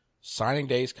 Signing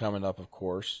day's coming up, of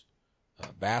course.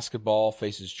 Basketball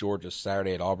faces Georgia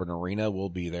Saturday at Auburn Arena. We'll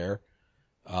be there.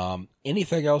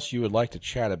 Anything else you would like to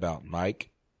chat about,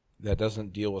 Mike, that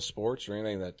doesn't deal with sports, or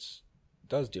anything that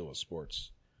does deal with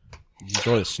sports? Did you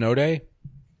enjoy the snow day?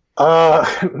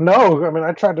 No. I mean,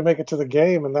 I tried to make it to the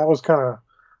game, and that was kind of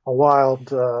a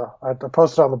wild. I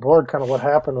posted on the board kind of what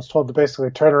happened. I was told to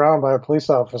basically turn around by a police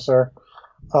officer.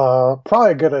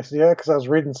 Probably a good idea because I was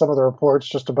reading some of the reports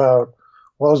just about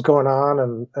what was going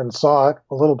on and saw it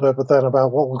a little bit, but then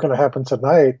about what was going to happen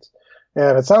tonight.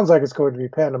 And it sounds like it's going to be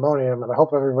pandemonium, and I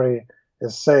hope everybody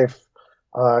is safe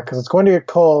because it's going to get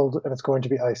cold and it's going to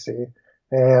be icy,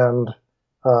 and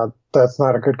that's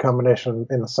not a good combination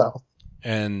in the South.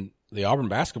 And the Auburn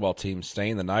basketball team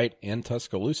staying the night in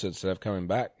Tuscaloosa instead of coming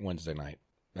back Wednesday night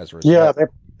as a result. Yeah,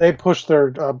 they pushed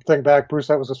their thing back. Bruce,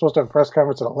 that was supposed to have a press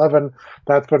conference at 11.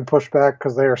 That's been pushed back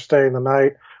because they are staying the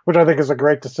night, which I think is a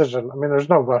great decision. I mean, there's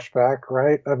no rush back,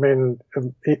 right? I mean,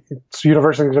 it's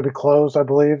university going to be closed, I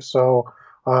believe. So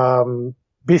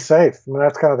be safe. I mean,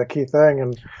 that's kind of the key thing.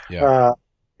 And, yeah.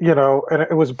 And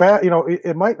it was bad.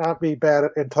 It might not be bad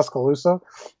in Tuscaloosa,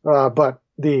 but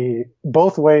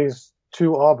both ways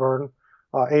to Auburn,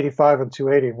 85 and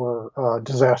 280 were a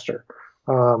disaster.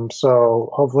 So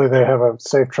hopefully they have a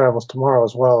safe travels tomorrow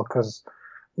as well, because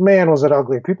man, was it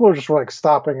ugly. People are just like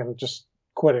stopping and just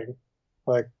quitting,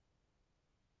 like,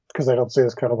 because they don't see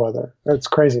this kind of weather. It's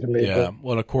crazy to me. Yeah.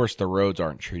 Well, of course the roads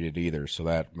aren't treated either, so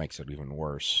that makes it even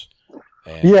worse.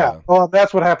 And, well,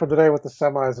 that's what happened today with the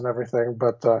semis and everything,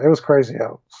 but it was crazy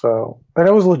out. So, and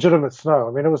it was legitimate snow.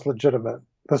 I mean, it was legitimate.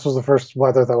 This was the first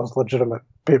weather that was legitimate,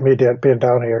 me being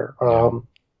down here. But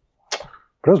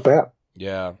it was bad.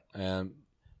 Yeah, and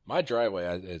my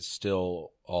driveway is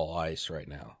still all ice right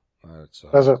now.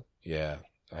 Is it? Yeah,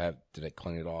 did I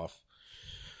clean it off?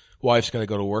 Wife's got to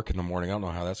go to work in the morning. I don't know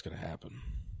how that's going to happen.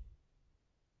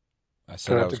 I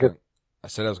said I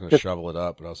was going to shovel it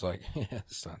up, but I was like, yeah,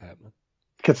 it's not happening.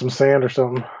 Get some sand or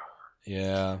something.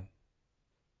 Yeah.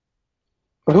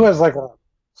 But who has like a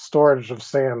storage of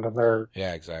sand in their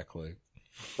exactly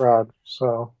garage?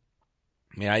 So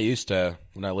I mean, I used to,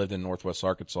 when I lived in Northwest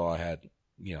Arkansas, I had,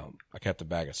 I kept a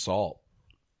bag of salt,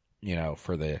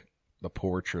 for the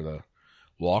porch or the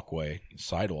walkway,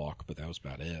 sidewalk, but that was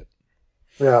about it.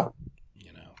 Yeah.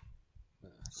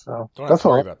 So don't have to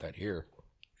worry about that here.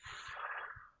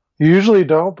 You usually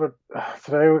don't, but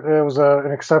today it was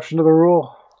an exception to the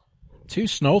rule. 2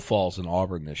 snowfalls in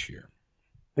Auburn this year.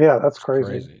 Yeah, that's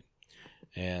crazy.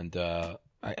 And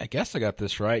I guess I got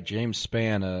this right. James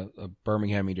Spann, a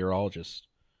Birmingham meteorologist,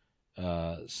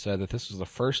 said that this was the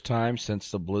first time since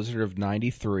the blizzard of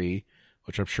 '93,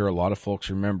 which I'm sure a lot of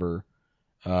folks remember,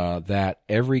 that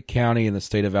every county in the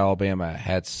state of Alabama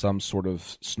had some sort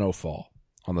of snowfall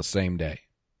on the same day.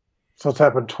 So it's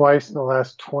happened twice in the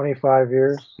last 25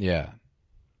 years? Yeah.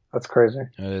 That's crazy.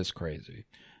 It is crazy.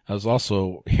 I was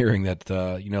also hearing that,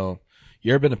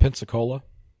 you ever been to Pensacola?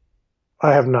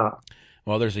 I have not.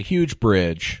 Well, there's a huge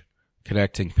bridge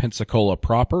connecting Pensacola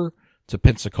proper to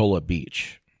Pensacola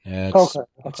Beach. Yeah,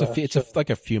 Okay. it's like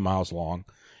a few miles long,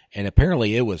 and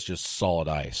apparently it was just solid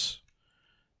ice.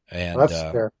 And That's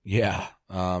scary. yeah,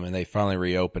 and they finally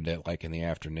reopened it like in the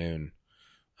afternoon.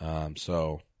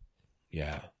 So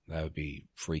yeah, that would be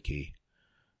freaky.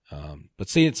 But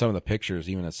seeing some of the pictures,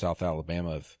 even in South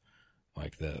Alabama, of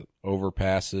like the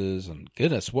overpasses, and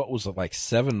goodness, what was it, like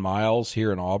 7 miles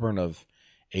here in Auburn of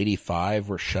 85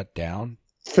 were shut down?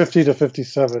 50 to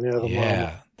 57, yeah.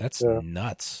 Yeah, that's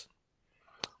nuts.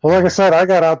 Well, like I said, I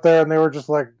got out there and they were just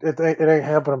like, it ain't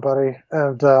happening, buddy.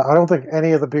 And I don't think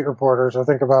any of the beat reporters, I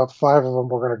think about 5 of them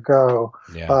were going to go,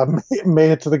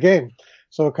 made it to the game.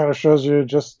 So it kind of shows you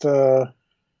just.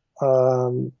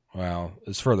 Well,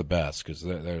 it's for the best because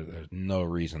there's no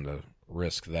reason to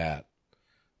risk that.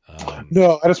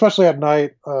 No, and especially at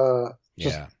night,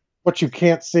 just yeah. what you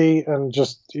can't see, and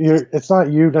just it's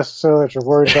not you necessarily that you're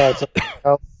worried about. It's something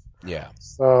else. Yeah.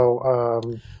 So,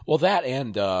 well, that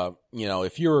and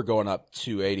if you were going up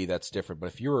 280, that's different. But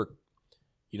if you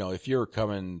were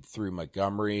coming through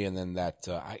Montgomery, and then that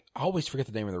I always forget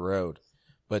the name of the road,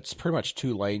 but it's pretty much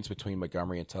 2 lanes between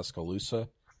Montgomery and Tuscaloosa.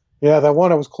 Yeah, that one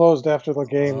that was closed after the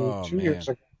game 2 years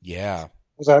ago. Yeah.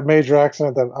 Was that major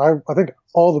accident that I think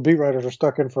all the beat writers are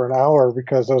stuck in for an hour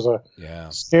because there was a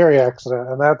scary accident,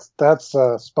 and that's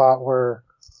a spot where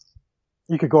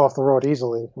you could go off the road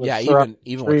easily. Yeah,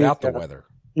 even without the weather.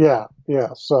 Yeah.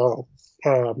 So,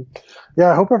 I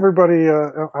hope everybody,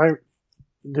 Auburn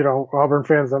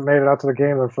fans that made it out to the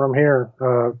game and from here,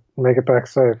 make it back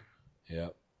safe.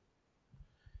 Yep.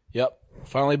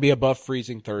 Finally be above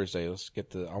freezing Thursday. Let's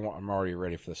get I'm already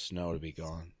ready for the snow to be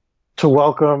gone. To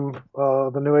welcome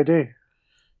the new AD.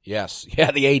 Yes.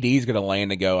 Yeah, the AD is going to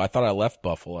land and go, I thought I left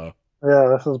Buffalo.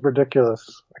 Yeah, this is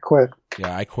ridiculous. I quit.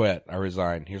 Yeah, I quit. I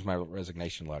resigned. Here's my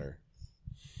resignation letter.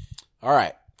 All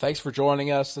right. Thanks for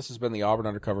joining us. This has been the Auburn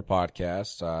Undercover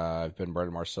Podcast. I've been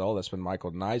Brendan Marcel. That's been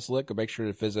Michael Neislick. Make sure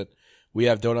to visit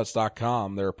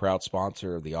wehavedonuts.com. They're a proud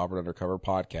sponsor of the Auburn Undercover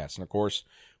Podcast. And, of course,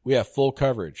 we have full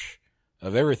coverage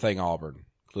of everything Auburn,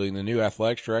 including the new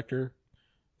athletics director,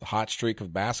 the hot streak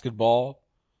of basketball,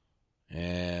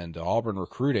 and Auburn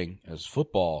recruiting as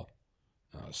football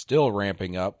still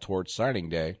ramping up towards signing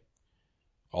day.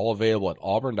 All available at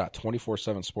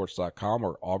auburn.247sports.com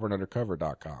or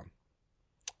auburnundercover.com.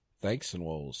 Thanks, and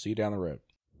we'll see you down the road.